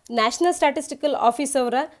 ನ್ಯಾಷನಲ್ ಸ್ಟ್ಯಾಟಿಸ್ಟಿಕಲ್ ಆಫೀಸ್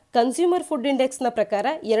ಅವರ ಕನ್ಸ್ಯೂಮರ್ ಫುಡ್ ಇಂಡೆಕ್ಸ್ನ ಪ್ರಕಾರ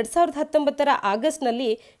 2019ರ ಆಗಸ್ಟ್ನಲ್ಲಿ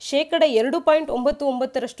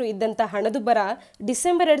 2.99% ಇದ್ದಂಥ ಹಣದುಬ್ಬರ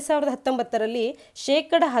ಡಿಸೆಂಬರ್ 2019ರಲ್ಲಿ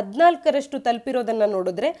 14% ತಲುಪಿರೋದನ್ನು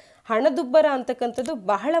ನೋಡಿದ್ರೆ ಹಣದುಬ್ಬರ ಅಂತಕ್ಕಂಥದ್ದು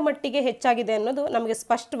ಬಹಳ ಮಟ್ಟಿಗೆ ಹೆಚ್ಚಾಗಿದೆ ಅನ್ನೋದು ನಮಗೆ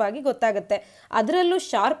ಸ್ಪಷ್ಟವಾಗಿ ಗೊತ್ತಾಗುತ್ತೆ. ಅದರಲ್ಲೂ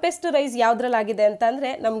ಶಾರ್ಪೆಸ್ಟ್ ರೈಸ್ ಯಾವುದ್ರಲ್ಲಾಗಿದೆ ಅಂತ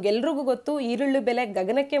ಅಂದರೆ ನಮಗೆಲ್ರಿಗೂ ಗೊತ್ತು, ಈರುಳ್ಳಿ ಬೆಲೆ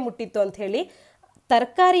ಗಗನಕ್ಕೆ ಮುಟ್ಟಿತ್ತು ಅಂತ ಹೇಳಿ.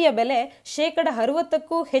 ತರಕಾರಿಯ ಬೆಲೆ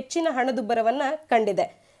 60%ಕ್ಕೂ ಹೆಚ್ಚಿನ ಹಣದುಬ್ಬರವನ್ನು ಕಂಡಿದೆ.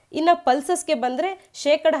 ಇನ್ನು ಪಲ್ಸಸ್ಗೆ ಬಂದರೆ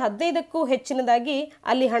 15%ಕ್ಕೂ ಹೆಚ್ಚಿನದಾಗಿ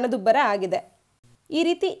ಅಲ್ಲಿ ಹಣದುಬ್ಬರ ಆಗಿದೆ. ಈ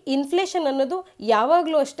ರೀತಿ ಇನ್ಫ್ಲೇಷನ್ ಅನ್ನೋದು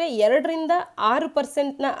ಯಾವಾಗಲೂ ಅಷ್ಟೇ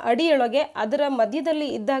 2-6% ಅಡಿಯೊಳಗೆ ಅದರ ಮಧ್ಯದಲ್ಲಿ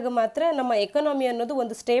ಇದ್ದಾಗ ಮಾತ್ರ ನಮ್ಮ ಎಕಾನಮಿ ಅನ್ನೋದು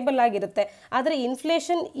ಒಂದು ಸ್ಟೇಬಲ್ ಆಗಿರುತ್ತೆ. ಆದರೆ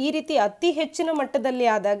ಇನ್ಫ್ಲೇಷನ್ ಈ ರೀತಿ ಅತಿ ಹೆಚ್ಚಿನ ಮಟ್ಟದಲ್ಲಿ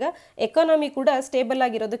ಆದಾಗ ಎಕಾನಮಿ ಕೂಡ ಸ್ಟೇಬಲ್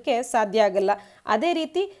ಆಗಿರೋದಕ್ಕೆ ಸಾಧ್ಯ ಆಗಲ್ಲ. ಅದೇ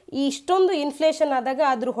ರೀತಿ ಈ ಇಷ್ಟೊಂದು ಇನ್ಫ್ಲೇಷನ್ ಆದಾಗ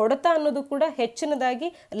ಅದ್ರ ಹೊಡೆತ ಅನ್ನೋದು ಕೂಡ ಹೆಚ್ಚಿನದಾಗಿ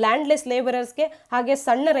ಲ್ಯಾಂಡ್ಲೆಸ್ ಲೇಬರರ್ಸ್ಗೆ ಹಾಗೆ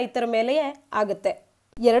ಸಣ್ಣ ರೈತರ ಮೇಲೆಯೇ ಆಗುತ್ತೆ.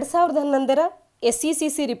 2011ರ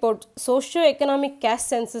SECC report socio economic caste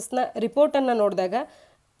ಸೆನ್ಸಸ್ನ ರಿಪೋರ್ಟನ್ನು ನೋಡಿದಾಗ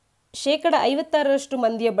 56%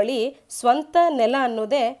 ಮಂದಿಯ ಬಳಿ ಸ್ವಂತ ನೆಲ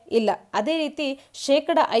ಅನ್ನೋದೇ ಇಲ್ಲ. ಅದೇ ರೀತಿ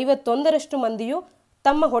 51% ಮಂದಿಯು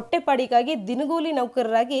ತಮ್ಮ ಹೊಟ್ಟೆಪಾಡಿಗಾಗಿ ದಿನಗೂಲಿ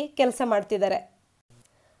ನೌಕರರಾಗಿ ಕೆಲಸ ಮಾಡ್ತಿದ್ದಾರೆ.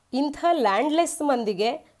 ಇಂಥ ಲ್ಯಾಂಡ್ಲೆಸ್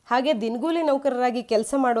ಮಂದಿಗೆ ಹಾಗೆ ದಿನಗೂಲಿ ನೌಕರರಾಗಿ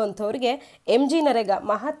ಕೆಲಸ ಮಾಡುವಂಥವ್ರಿಗೆ MG NREGA,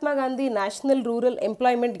 Mahatma Gandhi national rural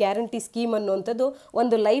employment guarantee scheme ಅನ್ನುವಂಥದ್ದು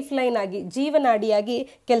ಒಂದು ಲೈಫ್ ಲೈನ್ ಆಗಿ, ಜೀವನಾಡಿಯಾಗಿ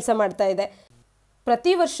ಕೆಲಸ ಮಾಡ್ತಾ ಇದೆ.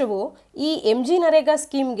 ಪ್ರತಿ ವರ್ಷವೂ ಈ MG ನರೇಗಾ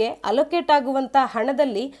ಸ್ಕೀಮ್ಗೆ ಅಲೋಕೇಟ್ ಆಗುವಂಥ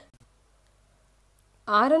ಹಣದಲ್ಲಿ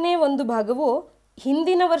 1/6 ಭಾಗವು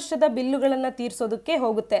ಹಿಂದಿನ ವರ್ಷದ ಬಿಲ್ಲುಗಳನ್ನು ತೀರಿಸೋದಕ್ಕೆ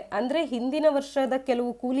ಹೋಗುತ್ತೆ. ಅಂದರೆ ಹಿಂದಿನ ವರ್ಷದ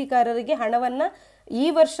ಕೆಲವು ಕೂಲಿಕಾರರಿಗೆ ಹಣವನ್ನು ಈ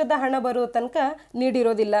ವರ್ಷದ ಹಣ ಬರೋ ತನಕ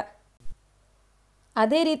ನೀಡಿರೋದಿಲ್ಲ.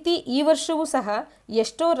 ಅದೇ ರೀತಿ ಈ ವರ್ಷವೂ ಸಹ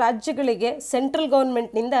ಎಷ್ಟೋ ರಾಜ್ಯಗಳಿಗೆ ಸೆಂಟ್ರಲ್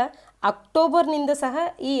ಗೌರ್ಮೆಂಟ್ನಿಂದ ಅಕ್ಟೋಬರ್ನಿಂದ ಸಹ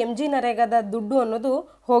ಈ MG ನರೇಗಾದ ದುಡ್ಡು ಅನ್ನೋದು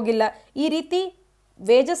ಹೋಗಿಲ್ಲ. ಈ ರೀತಿ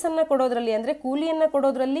ವೇಜಸನ್ನು ಕೊಡೋದ್ರಲ್ಲಿ, ಅಂದರೆ ಕೂಲಿಯನ್ನು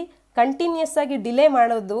ಕೊಡೋದ್ರಲ್ಲಿ ಕಂಟಿನ್ಯೂಸ್ ಆಗಿ ಡಿಲೇ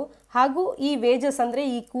ಮಾಡೋದು ಹಾಗೂ ಈ ವೇಜಸ್ ಅಂದರೆ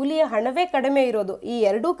ಈ ಕೂಲಿಯ ಹಣವೇ ಕಡಿಮೆ ಇರೋದು, ಈ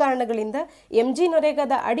ಎರಡೂ ಕಾರಣಗಳಿಂದ MG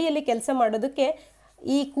ನರೇಗಾದ ಅಡಿಯಲ್ಲಿ ಕೆಲಸ ಮಾಡೋದಕ್ಕೆ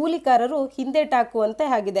ಈ ಕೂಲಿಕಾರರು ಹಿಂದೇಟಾಕುವಂತೆ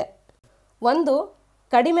ಆಗಿದೆ. ಒಂದು,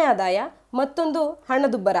 ಕಡಿಮೆ ಆದಾಯ, ಮತ್ತೊಂದು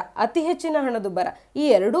ಹಣದುಬ್ಬರ, ಅತಿ ಹೆಚ್ಚಿನ ಹಣದುಬ್ಬರ. ಈ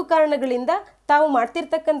ಎರಡೂ ಕಾರಣಗಳಿಂದ ತಾವು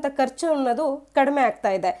ಮಾಡ್ತಿರ್ತಕ್ಕಂಥ ಖರ್ಚು ಅನ್ನೋದು ಕಡಿಮೆ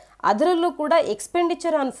ಆಗ್ತಾ ಇದೆ. ಅದರಲ್ಲೂ ಕೂಡ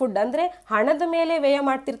ಎಕ್ಸ್ಪೆಂಡಿಚರ್ ಆನ್ ಫುಡ್ ಅಂದರೆ ಹಣದ ಮೇಲೆ ವ್ಯಯ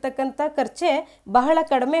ಮಾಡ್ತಿರ್ತಕ್ಕಂಥ ಖರ್ಚೆ ಬಹಳ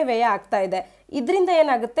ಕಡಿಮೆ ವ್ಯಯ ಆಗ್ತಾ ಇದೆ. ಇದರಿಂದ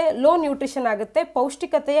ಏನಾಗುತ್ತೆ, ಲೋ ನ್ಯೂಟ್ರಿಷನ್ ಆಗುತ್ತೆ,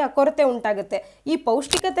 ಪೌಷ್ಟಿಕತೆಯ ಕೊರತೆ ಉಂಟಾಗುತ್ತೆ. ಈ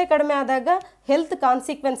ಪೌಷ್ಟಿಕತೆ ಕಡಿಮೆ ಆದಾಗ ಹೆಲ್ತ್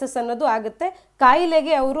ಕಾನ್ಸಿಕ್ವೆನ್ಸಸ್ ಅನ್ನೋದು ಆಗುತ್ತೆ,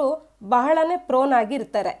 ಕಾಯಿಲೆಗೆ ಅವರು ಬಹಳನೇ ಪ್ರೋನ್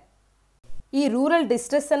ಆಗಿರ್ತಾರೆ. ಈ ರೂರಲ್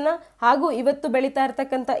ಡಿಸ್ಟ್ರೆಸ್ಸನ್ನು ಹಾಗೂ ಇವತ್ತು ಬೆಳೀತಾ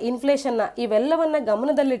ಇರ್ತಕ್ಕಂಥ ಇನ್ಫ್ಲೇಷನ್ನ ಇವೆಲ್ಲವನ್ನು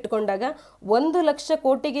ಗಮನದಲ್ಲಿಟ್ಟುಕೊಂಡಾಗ 1,00,000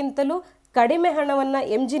 ಕೋಟಿಗಿಂತಲೂ ಕಡಿಮೆ ಹಣವನ್ನು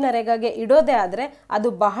MG ನರೇಗಾಗೆ ಇಡೋದೇ ಆದರೆ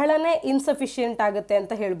ಅದು ಬಹಳನೇ ಇನ್ಸಫಿಷಿಯೆಂಟ್ ಆಗುತ್ತೆ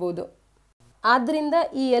ಅಂತ ಹೇಳ್ಬೋದು. ಆದ್ದರಿಂದ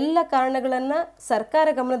ಈ ಎಲ್ಲ ಕಾರಣಗಳನ್ನು ಸರ್ಕಾರ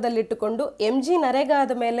ಗಮನದಲ್ಲಿಟ್ಟುಕೊಂಡು MG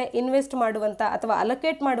ನರೇಗಾದ ಮೇಲೆ ಇನ್ವೆಸ್ಟ್ ಮಾಡುವಂಥ ಅಥವಾ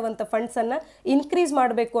ಅಲೋಕೇಟ್ ಮಾಡುವಂಥ ಫಂಡ್ಸನ್ನು ಇನ್ಕ್ರೀಸ್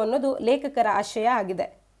ಮಾಡಬೇಕು ಅನ್ನೋದು ಲೇಖಕರ ಆಶಯ ಆಗಿದೆ.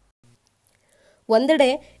 ಒಂದೆಡೆ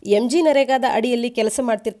MG ನರೇಗಾದ ಅಡಿಯಲ್ಲಿ ಕೆಲಸ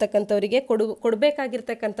ಮಾಡ್ತಿರ್ತಕ್ಕಂಥವರಿಗೆ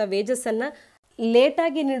ಕೊಡಬೇಕಾಗಿರ್ತಕ್ಕಂಥ ವೇಜಸ್ಸನ್ನು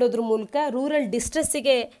ಲೇಟಾಗಿ ನೀಡೋದ್ರ ಮೂಲಕ ರೂರಲ್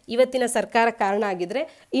ಡಿಸ್ಟ್ರೆಸ್ಸಿಗೆ ಇವತ್ತಿನ ಸರ್ಕಾರ ಕಾರಣ ಆಗಿದ್ರೆ,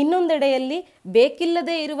 ಇನ್ನೊಂದೆಡೆಯಲ್ಲಿ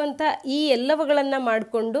ಬೇಕಿಲ್ಲದೆ ಇರುವಂಥ ಈ ಎಲ್ಲವುಗಳನ್ನು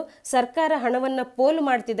ಮಾಡಿಕೊಂಡು ಸರ್ಕಾರ ಹಣವನ್ನು ಪೋಲು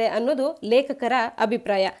ಮಾಡ್ತಿದೆ ಅನ್ನೋದು ಲೇಖಕರ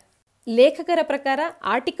ಅಭಿಪ್ರಾಯ. ಲೇಖಕರ ಪ್ರಕಾರ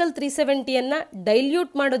ಆರ್ಟಿಕಲ್ 370ಯನ್ನು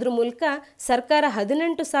ಡೈಲ್ಯೂಟ್ ಮಾಡೋದ್ರ ಮೂಲಕ ಸರ್ಕಾರ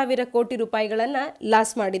 18,000 ಕೋಟಿ ರೂಪಾಯಿಗಳನ್ನು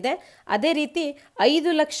ಲಾಸ್ ಮಾಡಿದೆ. ಅದೇ ರೀತಿ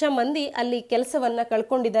 5 ಲಕ್ಷ ಮಂದಿ ಅಲ್ಲಿ ಕೆಲಸವನ್ನು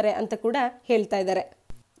ಕಳ್ಕೊಂಡಿದ್ದಾರೆ ಅಂತ ಕೂಡ ಹೇಳ್ತಾ ಇದ್ದಾರೆ.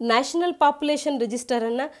 ನ್ಯಾಷನಲ್ ಪಾಪ್ಯುಲೇಷನ್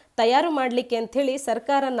ರಿಜಿಸ್ಟರನ್ನು ತಯಾರು ಮಾಡಲಿಕ್ಕೆ ಅಂಥೇಳಿ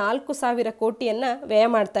ಸರ್ಕಾರ 4,000 ಕೋಟಿಯನ್ನು ವ್ಯಯ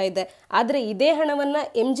ಮಾಡ್ತಾ ಇದೆ. ಆದರೆ ಇದೇ ಹಣವನ್ನು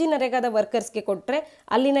MG ನರೇಗಾದ ವರ್ಕರ್ಸ್ಗೆ ಕೊಟ್ಟರೆ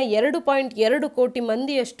ಅಲ್ಲಿನ 2.2 ಕೋಟಿ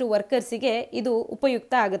ಮಂದಿಯಷ್ಟು ವರ್ಕರ್ಸಿಗೆ ಇದು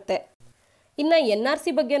ಉಪಯುಕ್ತ ಆಗುತ್ತೆ. ಇನ್ನು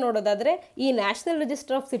NRC ಬಗ್ಗೆ ನೋಡೋದಾದರೆ, ಈ ನ್ಯಾಷನಲ್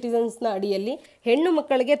ರಿಜಿಸ್ಟರ್ ಆಫ್ ಸಿಟಿಸನ್ಸ್ನ ಅಡಿಯಲ್ಲಿ ಹೆಣ್ಣು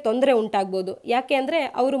ಮಕ್ಕಳಿಗೆ ತೊಂದರೆ ಉಂಟಾಗ್ಬೋದು. ಯಾಕೆ ಅಂದರೆ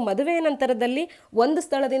ಅವರು ಮದುವೆಯ ನಂತರದಲ್ಲಿ ಒಂದು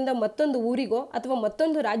ಸ್ಥಳದಿಂದ ಮತ್ತೊಂದು ಊರಿಗೋ ಅಥವಾ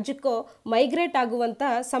ಮತ್ತೊಂದು ರಾಜ್ಯಕ್ಕೋ ಮೈಗ್ರೇಟ್ ಆಗುವಂಥ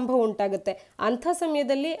ಸಂಭವ ಉಂಟಾಗುತ್ತೆ. ಅಂಥ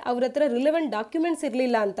ಸಮಯದಲ್ಲಿ ಅವ್ರ ಹತ್ರ ರಿಲೆವೆಂಟ್ ಡಾಕ್ಯುಮೆಂಟ್ಸ್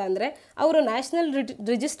ಇರಲಿಲ್ಲ ಅಂತ ಅಂದರೆ ಅವರು ನ್ಯಾಷನಲ್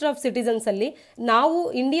ರಿಜಿಸ್ಟರ್ ಆಫ್ ಸಿಟಿಸನ್ಸಲ್ಲಿ ನಾವು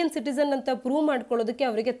ಇಂಡಿಯನ್ ಸಿಟಿಸನ್ ಅಂತ ಪ್ರೂವ್ ಮಾಡ್ಕೊಳ್ಳೋದಕ್ಕೆ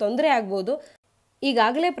ಅವರಿಗೆ ತೊಂದರೆ ಆಗ್ಬೋದು.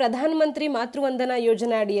 ಈಗಾಗಲೇ ಪ್ರಧಾನಮಂತ್ರಿ ಮಾತೃವಂದನಾ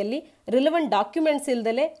ಯೋಜನೆ ಅಡಿಯಲ್ಲಿ ರಿಲೆವೆಂಟ್ ಡಾಕ್ಯುಮೆಂಟ್ಸ್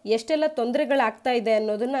ಇಲ್ದಲೆ ಎಷ್ಟೆಲ್ಲ ತೊಂದರೆಗಳಾಗ್ತಾ ಇದೆ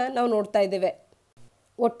ಅನ್ನೋದನ್ನು ನಾವು ನೋಡ್ತಾ ಇದ್ದೇವೆ.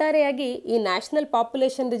 ಒಟ್ಟಾರೆಯಾಗಿ ಈ ನ್ಯಾಷನಲ್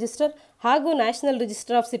ಪಾಪ್ಯುಲೇಷನ್ ರಿಜಿಸ್ಟರ್ ಹಾಗೂ ನ್ಯಾಷನಲ್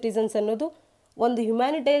ರಿಜಿಸ್ಟರ್ ಆಫ್ ಸಿಟಿಸನ್ಸ್ ಅನ್ನೋದು ಒಂದು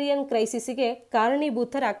ಹ್ಯುಮ್ಯಾನಿಟೇರಿಯನ್ ಕ್ರೈಸಿಸಿಗೆ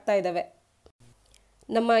ಕಾರಣೀಭೂತರಾಗ್ತಾ ಇದ್ದಾವೆ.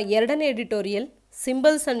 ನಮ್ಮ ಎರಡನೇ editorial,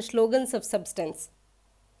 symbols and slogans of substance.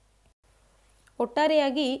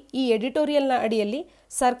 ಒಟ್ಟಾರೆಯಾಗಿ ಈ ಎಡಿಟೋರಿಯಲ್ನ ಅಡಿಯಲ್ಲಿ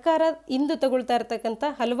ಸರ್ಕಾರ ಇಂದು ತಗೊಳ್ತಾ ಇರತಕ್ಕಂಥ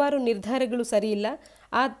ಹಲವಾರು ನಿರ್ಧಾರಗಳು ಸರಿಯಿಲ್ಲ.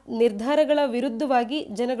 ಆ ನಿರ್ಧಾರಗಳ ವಿರುದ್ಧವಾಗಿ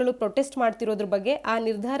ಜನಗಳು ಪ್ರೊಟೆಸ್ಟ್ ಮಾಡ್ತಿರೋದ್ರ ಬಗ್ಗೆ, ಆ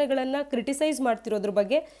ನಿರ್ಧಾರಗಳನ್ನು ಕ್ರಿಟಿಸೈಸ್ ಮಾಡ್ತಿರೋದ್ರ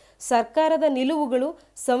ಬಗ್ಗೆ, ಸರ್ಕಾರದ ನಿಲುವುಗಳು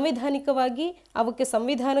ಸಂವಿಧಾನಿಕವಾಗಿ ಅವಕ್ಕೆ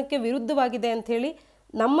ಸಂವಿಧಾನಕ್ಕೆ ವಿರುದ್ಧವಾಗಿದೆ ಅಂಥೇಳಿ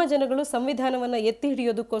ನಮ್ಮ ಜನಗಳು ಸಂವಿಧಾನವನ್ನು ಎತ್ತಿ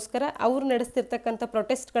ಹಿಡಿಯೋದಕ್ಕೋಸ್ಕರ ಅವರು ನಡೆಸ್ತಿರ್ತಕ್ಕಂಥ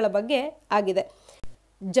ಪ್ರೊಟೆಸ್ಟ್ಗಳ ಬಗ್ಗೆ ಆಗಿದೆ.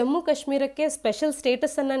 ಜಮ್ಮು ಕಾಶ್ಮೀರಕ್ಕೆ ಸ್ಪೆಷಲ್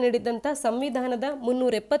ಸ್ಟೇಟಸನ್ನು ನೀಡಿದಂಥ ಸಂವಿಧಾನದ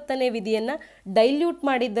 370ನೇ ವಿಧಿಯನ್ನು ಡೈಲ್ಯೂಟ್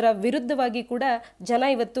ಮಾಡಿದ್ದರ ವಿರುದ್ಧವಾಗಿ ಕೂಡ ಜನ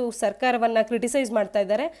ಇವತ್ತು ಸರ್ಕಾರವನ್ನು ಕ್ರಿಟಿಸೈಸ್ ಮಾಡ್ತಾ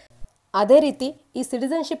ಇದ್ದಾರೆ. ಅದೇ ರೀತಿ ಈ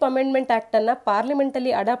ಸಿಟಿಸನ್ಶಿಪ್ ಅಮೆಂಡ್ಮೆಂಟ್ ಆ್ಯಕ್ಟನ್ನು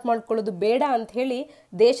ಪಾರ್ಲಿಮೆಂಟಲ್ಲಿ ಅಡಾಪ್ಟ್ ಮಾಡ್ಕೊಳ್ಳೋದು ಬೇಡ ಅಂತ ಹೇಳಿ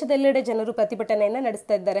ದೇಶದೆಲ್ಲೆಡೆ ಜನರು ಪ್ರತಿಭಟನೆಯನ್ನು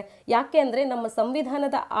ನಡೆಸ್ತಾ ಇದ್ದಾರೆ. ಯಾಕೆ ಅಂದರೆ ನಮ್ಮ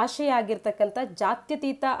ಸಂವಿಧಾನದ ಆಶಯ ಆಗಿರ್ತಕ್ಕಂಥ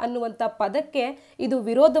ಜಾತ್ಯತೀತ ಅನ್ನುವಂಥ ಪದಕ್ಕೆ ಇದು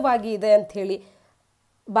ವಿರೋಧವಾಗಿ ಇದೆ ಅಂಥೇಳಿ.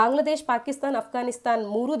 ಬಾಂಗ್ಲಾದೇಶ್, ಪಾಕಿಸ್ತಾನ್, ಅಫ್ಘಾನಿಸ್ತಾನ್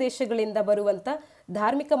 3 ದೇಶಗಳಿಂದ ಬರುವಂಥ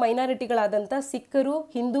ಧಾರ್ಮಿಕ ಮೈನಾರಿಟಿಗಳಾದಂಥ ಸಿಖ್ಖರು,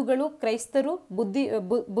 ಹಿಂದೂಗಳು, ಕ್ರೈಸ್ತರು,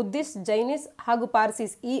 ಬುದ್ಧಿಸ್ಟ್, ಜೈನಿಸ್ ಹಾಗೂ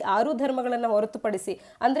ಪಾರ್ಸೀಸ್ ಈ 6 ಧರ್ಮಗಳನ್ನು ಹೊರತುಪಡಿಸಿ,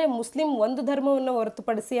 ಅಂದರೆ ಮುಸ್ಲಿಂ ಒಂದು ಧರ್ಮವನ್ನು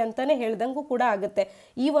ಹೊರತುಪಡಿಸಿ ಅಂತಲೇ ಹೇಳ್ದಂಗೂ ಕೂಡ ಆಗುತ್ತೆ.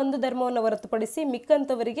 ಈ ಒಂದು ಧರ್ಮವನ್ನು ಹೊರತುಪಡಿಸಿ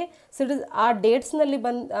ಮಿಕ್ಕಂಥವರಿಗೆ ಆ ಡೇಟ್ಸ್ನಲ್ಲಿ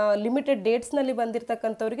ಲಿಮಿಟೆಡ್ ಡೇಟ್ಸ್ನಲ್ಲಿ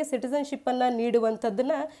ಬಂದಿರತಕ್ಕಂಥವರಿಗೆ ಸಿಟಿಸನ್ಶಿಪ್ಪನ್ನು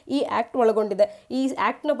ನೀಡುವಂಥದ್ದನ್ನು ಈ ಆ್ಯಕ್ಟ್ ಒಳಗೊಂಡಿದೆ. ಈ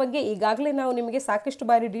ಆ್ಯಕ್ಟ್ನ ಬಗ್ಗೆ ಈಗಾಗಲೇ ನಾವು ನಿಮಗೆ ಸಾಕಷ್ಟು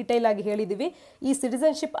ಬಾರಿ ಡೀಟೇಲ್ ಆಗಿ ಹೇಳಿದ್ದೀವಿ. ಈ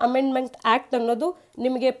ಸಿಟಿಸನ್ಶಿಪ್ ಅಮೆಂಡ್ಮೆಂಟ್ ಆ್ಯಕ್ಟ್ ಅನ್ನೋದು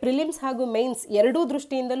ನಿಮಗೆ ಪ್ರಿಲಿಮ್ಸ್ ಹಾಗೂ ಮೇನ್ಸ್ ಎರಡೂ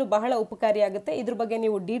ದೃಷ್ಟಿಯಿಂದಲೂ ಬಹಳ ಉಪಕಾರಿಯಾಗುತ್ತೆ. ಇದ್ರ ಬಗ್ಗೆ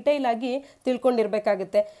ನೀವು ಡೀಟೇಲ್ ಆಗಿ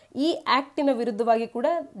ತಿಳ್ಕೊಂಡಿರಬೇಕಾಗುತ್ತೆ. ಈ ಆ್ಯಕ್ಟಿನ ವಿರುದ್ಧವಾಗಿ ಕೂಡ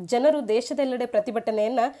ಜನರು ದೇಶದೆಲ್ಲೆಡೆ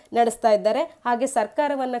ಪ್ರತಿಭಟನೆಯನ್ನು ನಡೆಸ್ತಾ ಇದ್ದಾರೆ. ಹಾಗೆ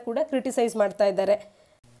ಸರ್ಕಾರವನ್ನು ಕೂಡ ಕ್ರಿಟಿಸೈಸ್ ಮಾಡ್ತಾ ಇದ್ದಾರೆ.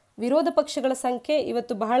 ವಿರೋಧ ಪಕ್ಷಗಳ ಸಂಖ್ಯೆ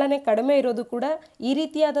ಇವತ್ತು ಬಹಳನೇ ಕಡಿಮೆ ಇರೋದು ಕೂಡ ಈ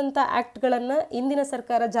ರೀತಿಯಾದಂಥ ಆ್ಯಕ್ಟ್ಗಳನ್ನು ಇಂದಿನ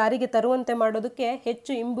ಸರ್ಕಾರ ಜಾರಿಗೆ ತರುವಂತೆ ಮಾಡೋದಕ್ಕೆ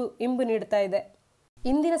ಹೆಚ್ಚು ಇಂಬು ನೀಡ್ತಾ ಇದೆ.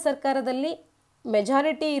 ಇಂದಿನ ಸರ್ಕಾರದಲ್ಲಿ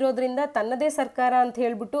ಮೆಜಾರಿಟಿ ಇರೋದ್ರಿಂದ ತನ್ನದೇ ಸರ್ಕಾರ ಅಂತ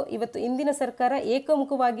ಹೇಳ್ಬಿಟ್ಟು ಇವತ್ತು ಇಂದಿನ ಸರ್ಕಾರ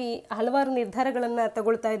ಏಕಮುಖವಾಗಿ ಹಲವಾರು ನಿರ್ಧಾರಗಳನ್ನು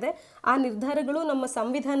ತಗೊಳ್ತಾ ಇದೆ. ಆ ನಿರ್ಧಾರಗಳು ನಮ್ಮ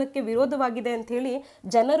ಸಂವಿಧಾನಕ್ಕೆ ವಿರೋಧವಾಗಿದೆ ಅಂಥೇಳಿ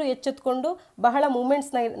ಜನರು ಎಚ್ಚೆತ್ಕೊಂಡು ಬಹಳ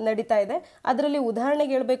ಮೂಮೆಂಟ್ಸ್ ನಡೀತಾ ಇದೆ. ಅದರಲ್ಲಿ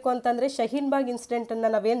ಉದಾಹರಣೆಗೆ ಹೇಳಬೇಕು ಅಂತಂದರೆ ಶಹೀನ್ಬಾಗ್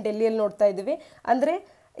ಇನ್ಸಿಡೆಂಟನ್ನು ನಾವೇನು ಡೆಲ್ಲಿಯಲ್ಲಿ ನೋಡ್ತಾ ಇದ್ದೀವಿ. ಅಂದರೆ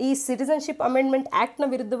ಈ ಸಿಟಿಸನ್ಶಿಪ್ ಅಮೆಂಡ್ಮೆಂಟ್ ಆ್ಯಕ್ಟ್ನ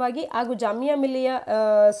ವಿರುದ್ಧವಾಗಿ ಹಾಗೂ ಜಾಮಿಯಾ ಮಿಲಿಯಾ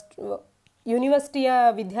ಯೂನಿವರ್ಸಿಟಿಯ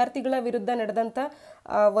ವಿದ್ಯಾರ್ಥಿಗಳ ವಿರುದ್ಧ ನಡೆದಂಥ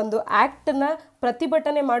ಒಂದು ಆ್ಯಕ್ಟನ್ನು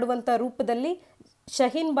ಪ್ರತಿಭಟನೆ ಮಾಡುವಂಥ ರೂಪದಲ್ಲಿ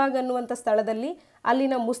ಶಹೀನ್ಬಾಗ್ ಅನ್ನುವಂಥ ಸ್ಥಳದಲ್ಲಿ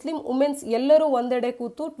ಅಲ್ಲಿನ ಮುಸ್ಲಿಂ ವುಮೆನ್ಸ್ ಎಲ್ಲರೂ ಒಂದೆಡೆ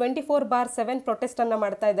ಕೂತು 24/7 ಪ್ರೊಟೆಸ್ಟನ್ನು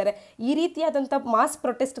ಮಾಡ್ತಾ ಇದ್ದಾರೆ. ಈ ರೀತಿಯಾದಂಥ ಮಾಸ್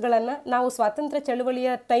ಪ್ರೊಟೆಸ್ಟ್ಗಳನ್ನು ನಾವು ಸ್ವಾತಂತ್ರ್ಯ ಚಳವಳಿಯ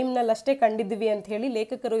ಟೈಮ್ನಲ್ಲಷ್ಟೇ ಕಂಡಿದ್ದೀವಿ ಅಂತ ಹೇಳಿ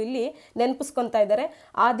ಲೇಖಕರು ಇಲ್ಲಿ ನೆನಪಿಸ್ಕೊತಾ ಇದ್ದಾರೆ.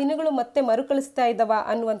 ಆ ದಿನಗಳು ಮತ್ತೆ ಮರುಕಳಿಸ್ತಾ ಇದ್ದಾವ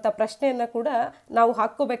ಅನ್ನುವಂಥ ಪ್ರಶ್ನೆಯನ್ನು ಕೂಡ ನಾವು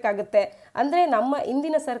ಹಾಕ್ಕೋಬೇಕಾಗತ್ತೆ. ಅಂದರೆ ನಮ್ಮ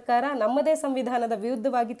ಇಂದಿನ ಸರ್ಕಾರ ನಮ್ಮದೇ ಸಂವಿಧಾನದ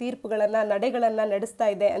ವಿರುದ್ಧವಾಗಿ ತೀರ್ಪುಗಳನ್ನು ನಡೆಗಳನ್ನು ನಡೆಸ್ತಾ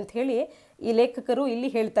ಇದೆ ಅಂತ ಹೇಳಿ ಈ ಲೇಖಕರು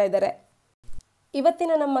ಇಲ್ಲಿ ಹೇಳ್ತಾ ಇದ್ದಾರೆ.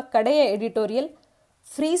 ಇವತ್ತಿನ ನಮ್ಮ ಕಡೆಯ ಎಡಿಟೋರಿಯಲ್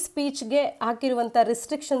ಫ್ರೀ ಸ್ಪೀಚ್ಗೆ ಹಾಕಿರುವಂಥ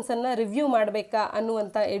ರಿಸ್ಟ್ರಿಕ್ಷನ್ಸನ್ನು ರಿವ್ಯೂ ಮಾಡಬೇಕಾ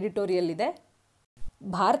ಅನ್ನುವಂಥ ಎಡಿಟೋರಿಯಲ್ ಇದೆ.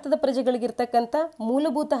 ಭಾರತದ ಪ್ರಜೆಗಳಿಗಿರ್ತಕ್ಕಂಥ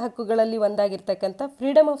ಮೂಲಭೂತ ಹಕ್ಕುಗಳಲ್ಲಿ ಒಂದಾಗಿರ್ತಕ್ಕಂಥ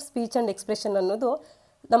freedom of speech and expression ಅನ್ನೋದು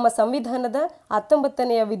ನಮ್ಮ ಸಂವಿಧಾನದ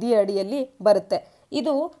 19ನೇ ವಿಧಿಯ ಅಡಿಯಲ್ಲಿ ಬರುತ್ತೆ.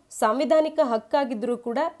 ಇದು ಸಾಂವಿಧಾನಿಕ ಹಕ್ಕಾಗಿದ್ದರೂ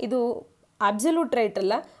ಕೂಡ ಇದು ಅಬ್ಸಲ್ಯೂಟ್ ರೈಟ್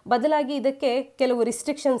ಅಲ್ಲ, ಬದಲಾಗಿ ಇದಕ್ಕೆ ಕೆಲವು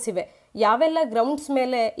ರಿಸ್ಟ್ರಿಕ್ಷನ್ಸ್ ಇವೆ. ಯಾವೆಲ್ಲ ಗ್ರೌಂಡ್ಸ್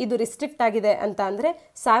ಮೇಲೆ ಇದು ರಿಸ್ಟ್ರಿಕ್ಟ್ ಆಗಿದೆ ಅಂತ ಅಂದರೆ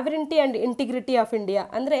ಸಾವರಿನಿಟಿ ಆ್ಯಂಡ್ ಇಂಟಿಗ್ರಿಟಿ ಆಫ್ ಇಂಡಿಯಾ,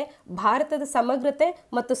 ಅಂದರೆ ಭಾರತದ ಸಮಗ್ರತೆ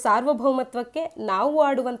ಮತ್ತು ಸಾರ್ವಭೌಮತ್ವಕ್ಕೆ ನಾವು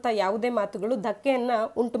ಆಡುವಂಥ ಯಾವುದೇ ಮಾತುಗಳು ಧಕ್ಕೆಯನ್ನು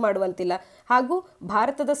ಉಂಟು ಮಾಡುವಂತಿಲ್ಲ, ಹಾಗೂ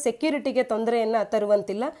ಭಾರತದ ಸೆಕ್ಯೂರಿಟಿಗೆ ತೊಂದರೆಯನ್ನು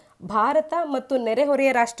ತರುವಂತಿಲ್ಲ, ಭಾರತ ಮತ್ತು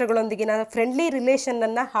ನೆರೆಹೊರೆಯ ರಾಷ್ಟ್ರಗಳೊಂದಿಗಿನ ಫ್ರೆಂಡ್ಲಿ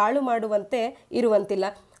ರಿಲೇಷನ್ನನ್ನು ಹಾಳು ಮಾಡುವಂತೆ ಇರುವಂತಿಲ್ಲ,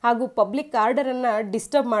 ಹಾಗೂ ಪಬ್ಲಿಕ್ ಆರ್ಡರನ್ನು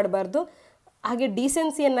ಡಿಸ್ಟರ್ಬ್ ಮಾಡಬಾರ್ದು, ಹಾಗೆ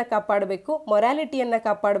ಡೀಸೆನ್ಸಿಯನ್ನು ಕಾಪಾಡಬೇಕು, ಮೊರಾಲಿಟಿಯನ್ನು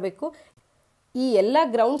ಕಾಪಾಡಬೇಕು. ಈ ಎಲ್ಲ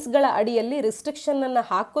ಗ್ರೌಂಡ್ಸ್ಗಳ ಅಡಿಯಲ್ಲಿ ರಿಸ್ಟ್ರಿಕ್ಷನನ್ನು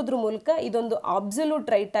ಹಾಕೋದ್ರ ಮೂಲಕ ಇದೊಂದು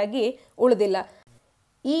ಅಬ್ಸಲ್ಯೂಟ್ ರೈಟ್ ಆಗಿ ಉಳಿದಿಲ್ಲ.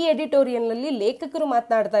 ಈ ಎಡಿಟೋರಿಯಲ್ನಲ್ಲಿ ಲೇಖಕರು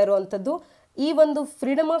ಮಾತನಾಡ್ತಾ ಇರುವಂಥದ್ದು ಈ ಒಂದು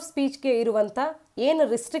ಫ್ರೀಡಮ್ ಆಫ್ ಸ್ಪೀಚ್ಗೆ ಇರುವಂಥ ಏನು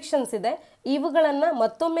ರಿಸ್ಟ್ರಿಕ್ಷನ್ಸ್ ಇದೆ ಇವುಗಳನ್ನು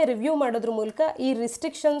ಮತ್ತೊಮ್ಮೆ ರಿವ್ಯೂ ಮಾಡೋದ್ರ ಮೂಲಕ ಈ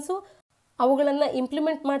ರಿಸ್ಟ್ರಿಕ್ಷನ್ಸು ಅವುಗಳನ್ನು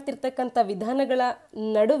ಇಂಪ್ಲಿಮೆಂಟ್ ಮಾಡ್ತಿರ್ತಕ್ಕಂಥ ವಿಧಾನಗಳ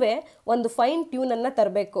ನಡುವೆ ಒಂದು ಫೈನ್ ಟ್ಯೂನನ್ನು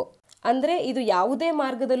ತರಬೇಕು. ಅಂದರೆ ಇದು ಯಾವುದೇ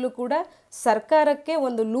ಮಾರ್ಗದಲ್ಲೂ ಕೂಡ ಸರ್ಕಾರಕ್ಕೆ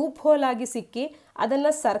ಒಂದು ಲೂಪ್ ಹೋಲ್ ಆಗಿ ಸಿಕ್ಕಿ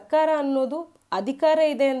ಅದನ್ನು ಸರ್ಕಾರ ಅನ್ನೋದು ಅಧಿಕಾರ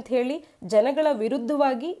ಇದೆ ಅಂತ ಹೇಳಿ ಜನಗಳ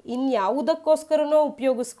ವಿರುದ್ಧವಾಗಿ ಇನ್ಯಾವುದಕ್ಕೋಸ್ಕರನೋ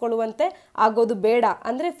ಉಪಯೋಗಿಸ್ಕೊಳ್ಳುವಂತೆ ಆಗೋದು ಬೇಡ.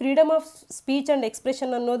 ಅಂದರೆ freedom of speech and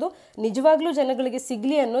expression ಅನ್ನೋದು ನಿಜವಾಗ್ಲೂ ಜನಗಳಿಗೆ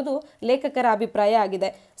ಸಿಗಲಿ ಅನ್ನೋದು ಲೇಖಕರ ಅಭಿಪ್ರಾಯ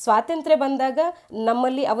ಆಗಿದೆ. ಸ್ವಾತಂತ್ರ್ಯ ಬಂದಾಗ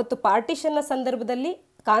ನಮ್ಮಲ್ಲಿ ಅವತ್ತು ಪಾರ್ಟಿಷನ್ನ ಸಂದರ್ಭದಲ್ಲಿ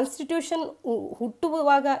ಕಾನ್ಸ್ಟಿಟ್ಯೂಷನ್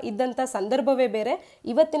ಹುಟ್ಟುವಾಗ ಇದ್ದಂಥ ಸಂದರ್ಭವೇ ಬೇರೆ,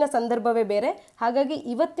 ಇವತ್ತಿನ ಸಂದರ್ಭವೇ ಬೇರೆ. ಹಾಗಾಗಿ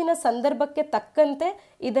ಇವತ್ತಿನ ಸಂದರ್ಭಕ್ಕೆ ತಕ್ಕಂತೆ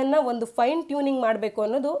ಇದನ್ನು ಒಂದು ಫೈನ್ ಟ್ಯೂನಿಂಗ್ ಮಾಡಬೇಕು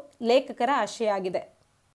ಅನ್ನೋದು ಲೇಖಕರ ಆಶಯ ಆಗಿದೆ.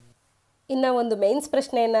 ಇನ್ನು ಒಂದು ಮೈನ್ಸ್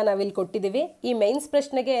ಪ್ರಶ್ನೆಯನ್ನು ನಾವಿಲ್ಲಿ ಕೊಟ್ಟಿದ್ದೀವಿ. ಈ ಮೈನ್ಸ್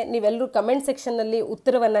ಪ್ರಶ್ನೆಗೆ ನೀವೆಲ್ಲರೂ ಕಮೆಂಟ್ ಸೆಕ್ಷನ್ನಲ್ಲಿ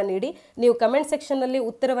ಉತ್ತರವನ್ನು ನೀಡಿ. ನೀವು ಕಮೆಂಟ್ ಸೆಕ್ಷನ್ನಲ್ಲಿ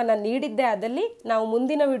ಉತ್ತರವನ್ನು ನೀಡಿದ್ದೇ ಆದಲ್ಲಿ ನಾವು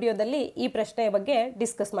ಮುಂದಿನ ವಿಡಿಯೋದಲ್ಲಿ ಈ ಪ್ರಶ್ನೆಯ ಬಗ್ಗೆ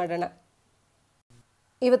ಡಿಸ್ಕಸ್ ಮಾಡೋಣ.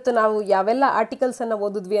 ಇವತ್ತು ನಾವು ಯಾವೆಲ್ಲ ಆರ್ಟಿಕಲ್ಸನ್ನು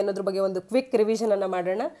ಓದಿದ್ವಿ ಅನ್ನೋದ್ರ ಬಗ್ಗೆ ಒಂದು ಕ್ವಿಕ್ ರಿವಿಷನನ್ನು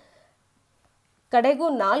ಮಾಡೋಣ. ಕಡೆಗೂ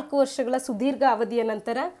 4 ವರ್ಷಗಳ ಸುದೀರ್ಘ ಅವಧಿಯ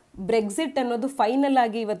ನಂತರ ಬ್ರೆಕ್ಸಿಟ್ ಅನ್ನೋದು ಫೈನಲ್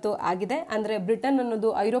ಆಗಿ ಇವತ್ತು ಆಗಿದೆ. ಅಂದರೆ ಬ್ರಿಟನ್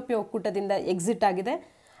ಅನ್ನೋದು ಐರೋಪ್ಯ ಒಕ್ಕೂಟದಿಂದ ಎಕ್ಸಿಟ್ ಆಗಿದೆ.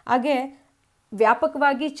 ಹಾಗೆ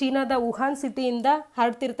ವ್ಯಾಪಕವಾಗಿ ಚೀನಾದ ವುಹಾನ್ ಸಿಟಿಯಿಂದ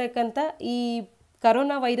ಹರಡ್ತಿರ್ತಕ್ಕಂಥ ಈ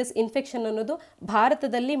ಕರೋನಾ ವೈರಸ್ ಇನ್ಫೆಕ್ಷನ್ ಅನ್ನೋದು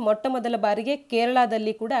ಭಾರತದಲ್ಲಿ ಮೊಟ್ಟ ಮೊದಲ ಬಾರಿಗೆ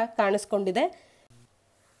ಕೇರಳದಲ್ಲಿ ಕೂಡ ಕಾಣಿಸ್ಕೊಂಡಿದೆ.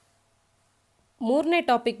 3ನೇ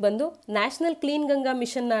ಟಾಪಿಕ್ ಬಂದು ನ್ಯಾಷನಲ್ ಕ್ಲೀನ್ ಗಂಗಾ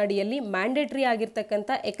ಮಿಷನ್ನ ಅಡಿಯಲ್ಲಿ ಮ್ಯಾಂಡೇಟ್ರಿ ಆಗಿರ್ತಕ್ಕಂಥ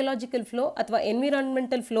ಎಕಲಾಜಿಕಲ್ ಫ್ಲೋ ಅಥವಾ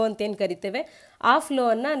ಎನ್ವಿರಾನ್ಮೆಂಟಲ್ ಫ್ಲೋ ಅಂತ ಏನು ಕರಿತೇವೆ, ಆ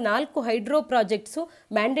ಫ್ಲೋವನ್ನು 4 ಹೈಡ್ರೋ ಪ್ರಾಜೆಕ್ಟ್ಸು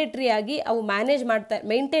ಮ್ಯಾಂಡೇಟ್ರಿ ಆಗಿ ಅವು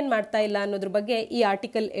ಮೇಂಟೈನ್ ಮಾಡ್ತಾ ಇಲ್ಲ ಅನ್ನೋದ್ರ ಬಗ್ಗೆ ಈ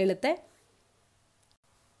ಆರ್ಟಿಕಲ್ ಹೇಳುತ್ತೆ.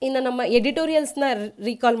 ಇನ್ನು ನಮ್ಮ ಎಡಿಟೋರಿಯಲ್ಸ್ನ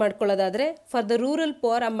recall ಮಾಡ್ಕೊಳ್ಳೋದಾದರೆ, for the rural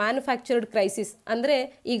four a manufactured crisis, ಅಂದರೆ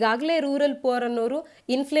ಈಗಾಗಲೇ ರೂರಲ್ ಪೋರ್ ಅನ್ನೋರು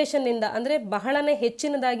ಇನ್ಫ್ಲೇಷನ್ನಿಂದ ಅಂದರೆ ಬಹಳನೇ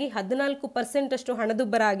ಹೆಚ್ಚಿನದಾಗಿ 14% ಅಷ್ಟು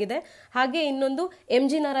ಹಣದುಬ್ಬರ ಆಗಿದೆ. ಹಾಗೆ ಇನ್ನೊಂದು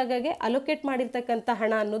MG ನರೇಗಾಗೆ ಅಲೋಕೇಟ್ ಮಾಡಿರ್ತಕ್ಕಂಥ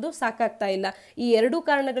ಹಣ ಅನ್ನೋದು ಸಾಕಾಗ್ತಾ ಇಲ್ಲ. ಈ ಎರಡೂ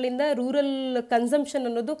ಕಾರಣಗಳಿಂದ ರೂರಲ್ ಕನ್ಸಂಪ್ಷನ್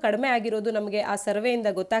ಅನ್ನೋದು ಕಡಿಮೆ ಆಗಿರೋದು ನಮಗೆ ಆ ಸರ್ವೆಯಿಂದ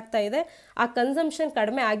ಗೊತ್ತಾಗ್ತಾ ಇದೆ. ಆ ಕನ್ಸಂಪ್ಷನ್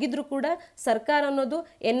ಕಡಿಮೆ ಆಗಿದ್ರೂ ಕೂಡ ಸರ್ಕಾರ ಅನ್ನೋದು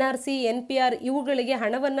NRC, NPR ಇವುಗಳಿಗೆ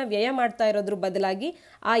ಹಣವನ್ನು ವ್ಯಯ ಮಾಡ್ತಾ ಇರೋದ್ರ ಬದಲಾಗಿ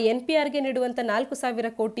ಆ NPRಗೆ ನೀಡುವಂಥ 4,000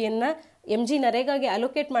 ಕೋಟಿಯನ್ನು MG ನರೇಗಾಗೆ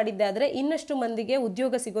ಅಲೋಕೇಟ್ ಮಾಡಿದ್ದೆ ಆದರೆ ಇನ್ನಷ್ಟು ಮಂದಿಗೆ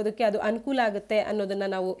ಉದ್ಯೋಗ ಸಿಗೋದಕ್ಕೆ ಅದು ಅನುಕೂಲ ಆಗುತ್ತೆ ಅನ್ನೋದನ್ನು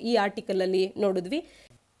ನಾವು ಈ ಆರ್ಟಿಕಲಲ್ಲಿ ನೋಡಿದ್ವಿ.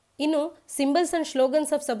 ಇನ್ನು symbols and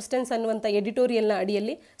slogans of substance ಅನ್ನುವಂಥ ಎಡಿಟೋರಿಯಲ್ನ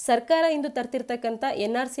ಅಡಿಯಲ್ಲಿ ಸರ್ಕಾರ ಇಂದು ತರ್ತಿರ್ತಕ್ಕಂಥ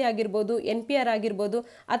NRC ಆಗಿರ್ಬೋದು, NPR ಆಗಿರ್ಬೋದು,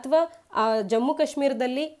 ಅಥವಾ ಜಮ್ಮು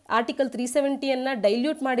ಕಾಶ್ಮೀರದಲ್ಲಿ ಆರ್ಟಿಕಲ್ 370ಯನ್ನು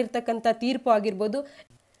ಡೈಲ್ಯೂಟ್ ಮಾಡಿರ್ತಕ್ಕಂಥ ತೀರ್ಪು ಆಗಿರ್ಬೋದು,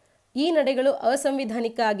 ಈ ನಡೆಗಳು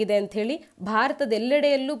ಅಸಂವಿಧಾನಿಕ ಆಗಿದೆ ಅಂಥೇಳಿ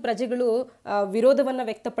ಭಾರತದೆಲ್ಲೆಡೆಯಲ್ಲೂ ಪ್ರಜೆಗಳು ವಿರೋಧವನ್ನು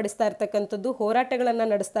ವ್ಯಕ್ತಪಡಿಸ್ತಾ ಇರ್ತಕ್ಕಂಥದ್ದು, ಹೋರಾಟಗಳನ್ನು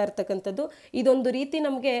ನಡೆಸ್ತಾ ಇರ್ತಕ್ಕಂಥದ್ದು. ಇದೊಂದು ರೀತಿ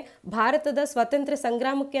ನಮಗೆ ಭಾರತದ ಸ್ವಾತಂತ್ರ್ಯ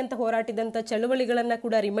ಸಂಗ್ರಾಮಕ್ಕೆ ಅಂತ ಹೋರಾಟಿದಂಥ ಚಳವಳಿಗಳನ್ನು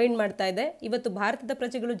ಕೂಡ ರಿಮೈಂಡ್ ಮಾಡ್ತಾ ಇದೆ. ಇವತ್ತು ಭಾರತದ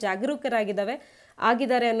ಪ್ರಜೆಗಳು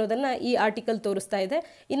ಆಗಿದ್ದಾರೆ ಅನ್ನೋದನ್ನು ಈ ಆರ್ಟಿಕಲ್ ತೋರಿಸ್ತಾ ಇದೆ.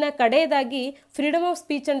 ಇನ್ನು ಕಡೆಯದಾಗಿ freedom of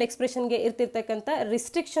speech and ಎಕ್ಸ್ಪ್ರೆಷನ್ಗೆ ಇರ್ತಿರ್ತಕ್ಕಂಥ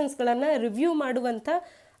ರಿಸ್ಟ್ರಿಕ್ಷನ್ಸ್ಗಳನ್ನು review ಮಾಡುವಂಥ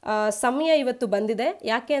ಸಮಯ ಇವತ್ತು ಬಂದಿದೆ.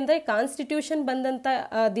 ಯಾಕೆ ಅಂದರೆ ಕಾನ್ಸ್ಟಿಟ್ಯೂಷನ್ ಬಂದಂಥ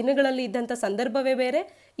ದಿನಗಳಲ್ಲಿ ಇದ್ದಂಥ ಸಂದರ್ಭವೇ ಬೇರೆ,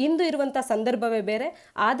 ಇಂದು ಇರುವಂಥ ಸಂದರ್ಭವೇ ಬೇರೆ.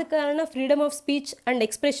 ಆದ ಕಾರಣ ಫ್ರೀಡಮ್ ಆಫ್ ಸ್ಪೀಚ್ ಆ್ಯಂಡ್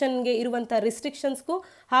ಎಕ್ಸ್ಪ್ರೆಷನ್ಗೆ ಇರುವಂಥ ರಿಸ್ಟ್ರಿಕ್ಷನ್ಸ್ಗೂ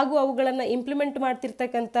ಹಾಗೂ ಅವುಗಳನ್ನು ಇಂಪ್ಲಿಮೆಂಟ್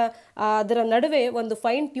ಮಾಡ್ತಿರ್ತಕ್ಕಂಥ ಅದರ ನಡುವೆ ಒಂದು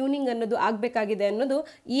ಫೈನ್ ಟ್ಯೂನಿಂಗ್ ಅನ್ನೋದು ಆಗಬೇಕಾಗಿದೆ ಅನ್ನೋದು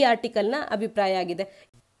ಈ ಆರ್ಟಿಕಲ್ನ ಅಭಿಪ್ರಾಯ ಆಗಿದೆ.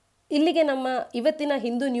 ಇಲ್ಲಿಗೆ ನಮ್ಮ ಇವತ್ತಿನ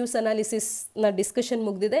ಹಿಂದೂ ನ್ಯೂಸ್ ಅನಾಲಿಸಿಸ್ನ ಡಿಸ್ಕಷನ್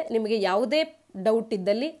ಮುಗಿದಿದೆ. ನಿಮಗೆ ಯಾವುದೇ ಡೌಟ್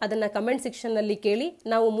ಇದ್ದಲ್ಲಿ ಅದನ್ನು ಕಮೆಂಟ್ ಸೆಕ್ಷನ್ನಲ್ಲಿ ಕೇಳಿ.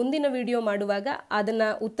 ನಾವು ಮುಂದಿನ ವಿಡಿಯೋ ಮಾಡುವಾಗ ಅದನ್ನು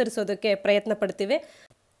ಉತ್ತರಿಸೋದಕ್ಕೆ ಪ್ರಯತ್ನ ಪಡ್ತೀವಿ.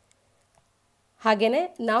 ಹಾಗೆಯೇ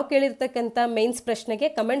ನಾವು ಕೇಳಿರ್ತಕ್ಕಂಥ ಮೇನ್ಸ್ ಪ್ರಶ್ನೆಗೆ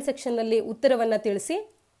ಕಮೆಂಟ್ ಸೆಕ್ಷನ್ನಲ್ಲಿ ಉತ್ತರವನ್ನು ತಿಳಿಸಿ.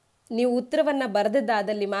 ನೀವು ಉತ್ತರವನ್ನು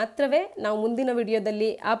ಬರೆದಿದ್ದಾದಲ್ಲಿ ಮಾತ್ರವೇ ನಾವು ಮುಂದಿನ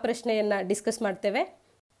ವಿಡಿಯೋದಲ್ಲಿ ಆ ಪ್ರಶ್ನೆಯನ್ನು ಡಿಸ್ಕಸ್ ಮಾಡ್ತೇವೆ.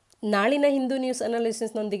 ನಾಳಿನ ಹಿಂದೂ ನ್ಯೂಸ್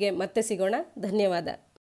ಅನಾಲಿಸಿಸ್ನೊಂದಿಗೆ ಮತ್ತೆ ಸಿಗೋಣ. ಧನ್ಯವಾದ.